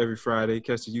drop every Friday.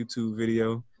 Catch the YouTube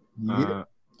video. The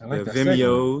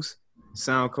Vimeos,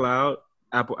 SoundCloud,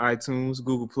 Apple iTunes,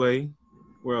 Google Play.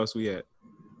 Where else we at?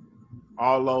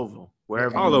 All over.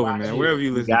 All over, man. Wherever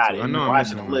you listen to. I know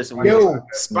I'm missing one. Yo,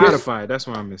 Spotify. That's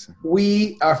what I'm missing.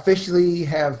 We officially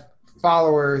have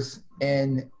followers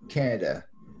in Canada.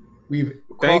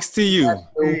 Thanks to you.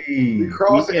 We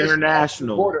crossed the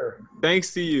international border.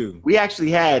 Thanks to you. We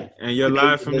actually had, and you're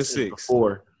live from the 6.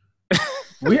 before.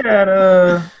 We had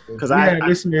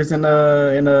listeners in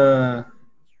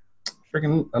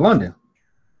freaking London.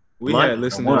 We had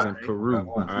listeners in Peru.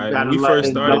 All right, when we first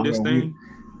started this thing,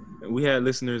 we had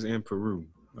listeners in Peru.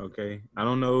 Okay, I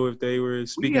don't know if they were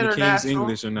speaking the King's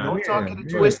English or not. Don't talk to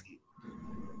Twisty.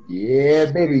 Yeah,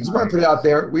 baby. Just want to put it out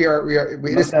there.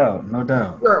 No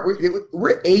doubt.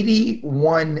 We're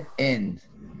 81 in.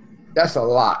 That's a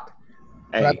lot.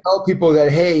 Hey. When I tell people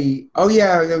that, hey, oh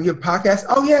yeah, your podcast.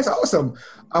 Oh yeah, it's awesome.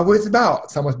 What it's about?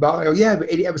 Someone's about. Oh yeah,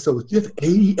 80 episodes. You have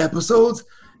 80 episodes.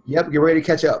 Yep, get ready to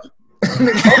catch up.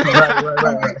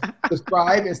 right.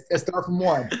 Subscribe and start from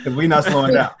 1. We're not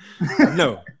slowing down.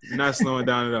 No, not slowing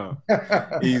down at all.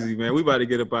 Easy, man. We about to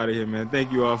get up out of here, man.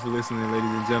 Thank you all for listening,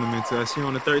 ladies and gentlemen, to us here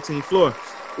on the 13th floor,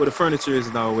 where the furniture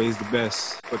isn't always the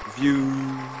best, but the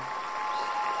views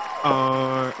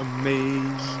are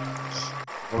amazing.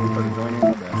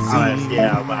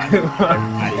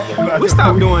 We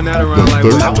stopped doing that around like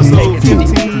episode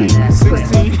 15,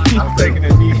 16. I'm taking a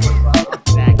knee.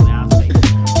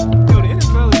 Yo, the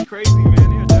NFL is crazy, man.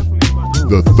 They're definitely about to...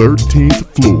 The 13th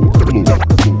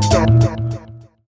floor.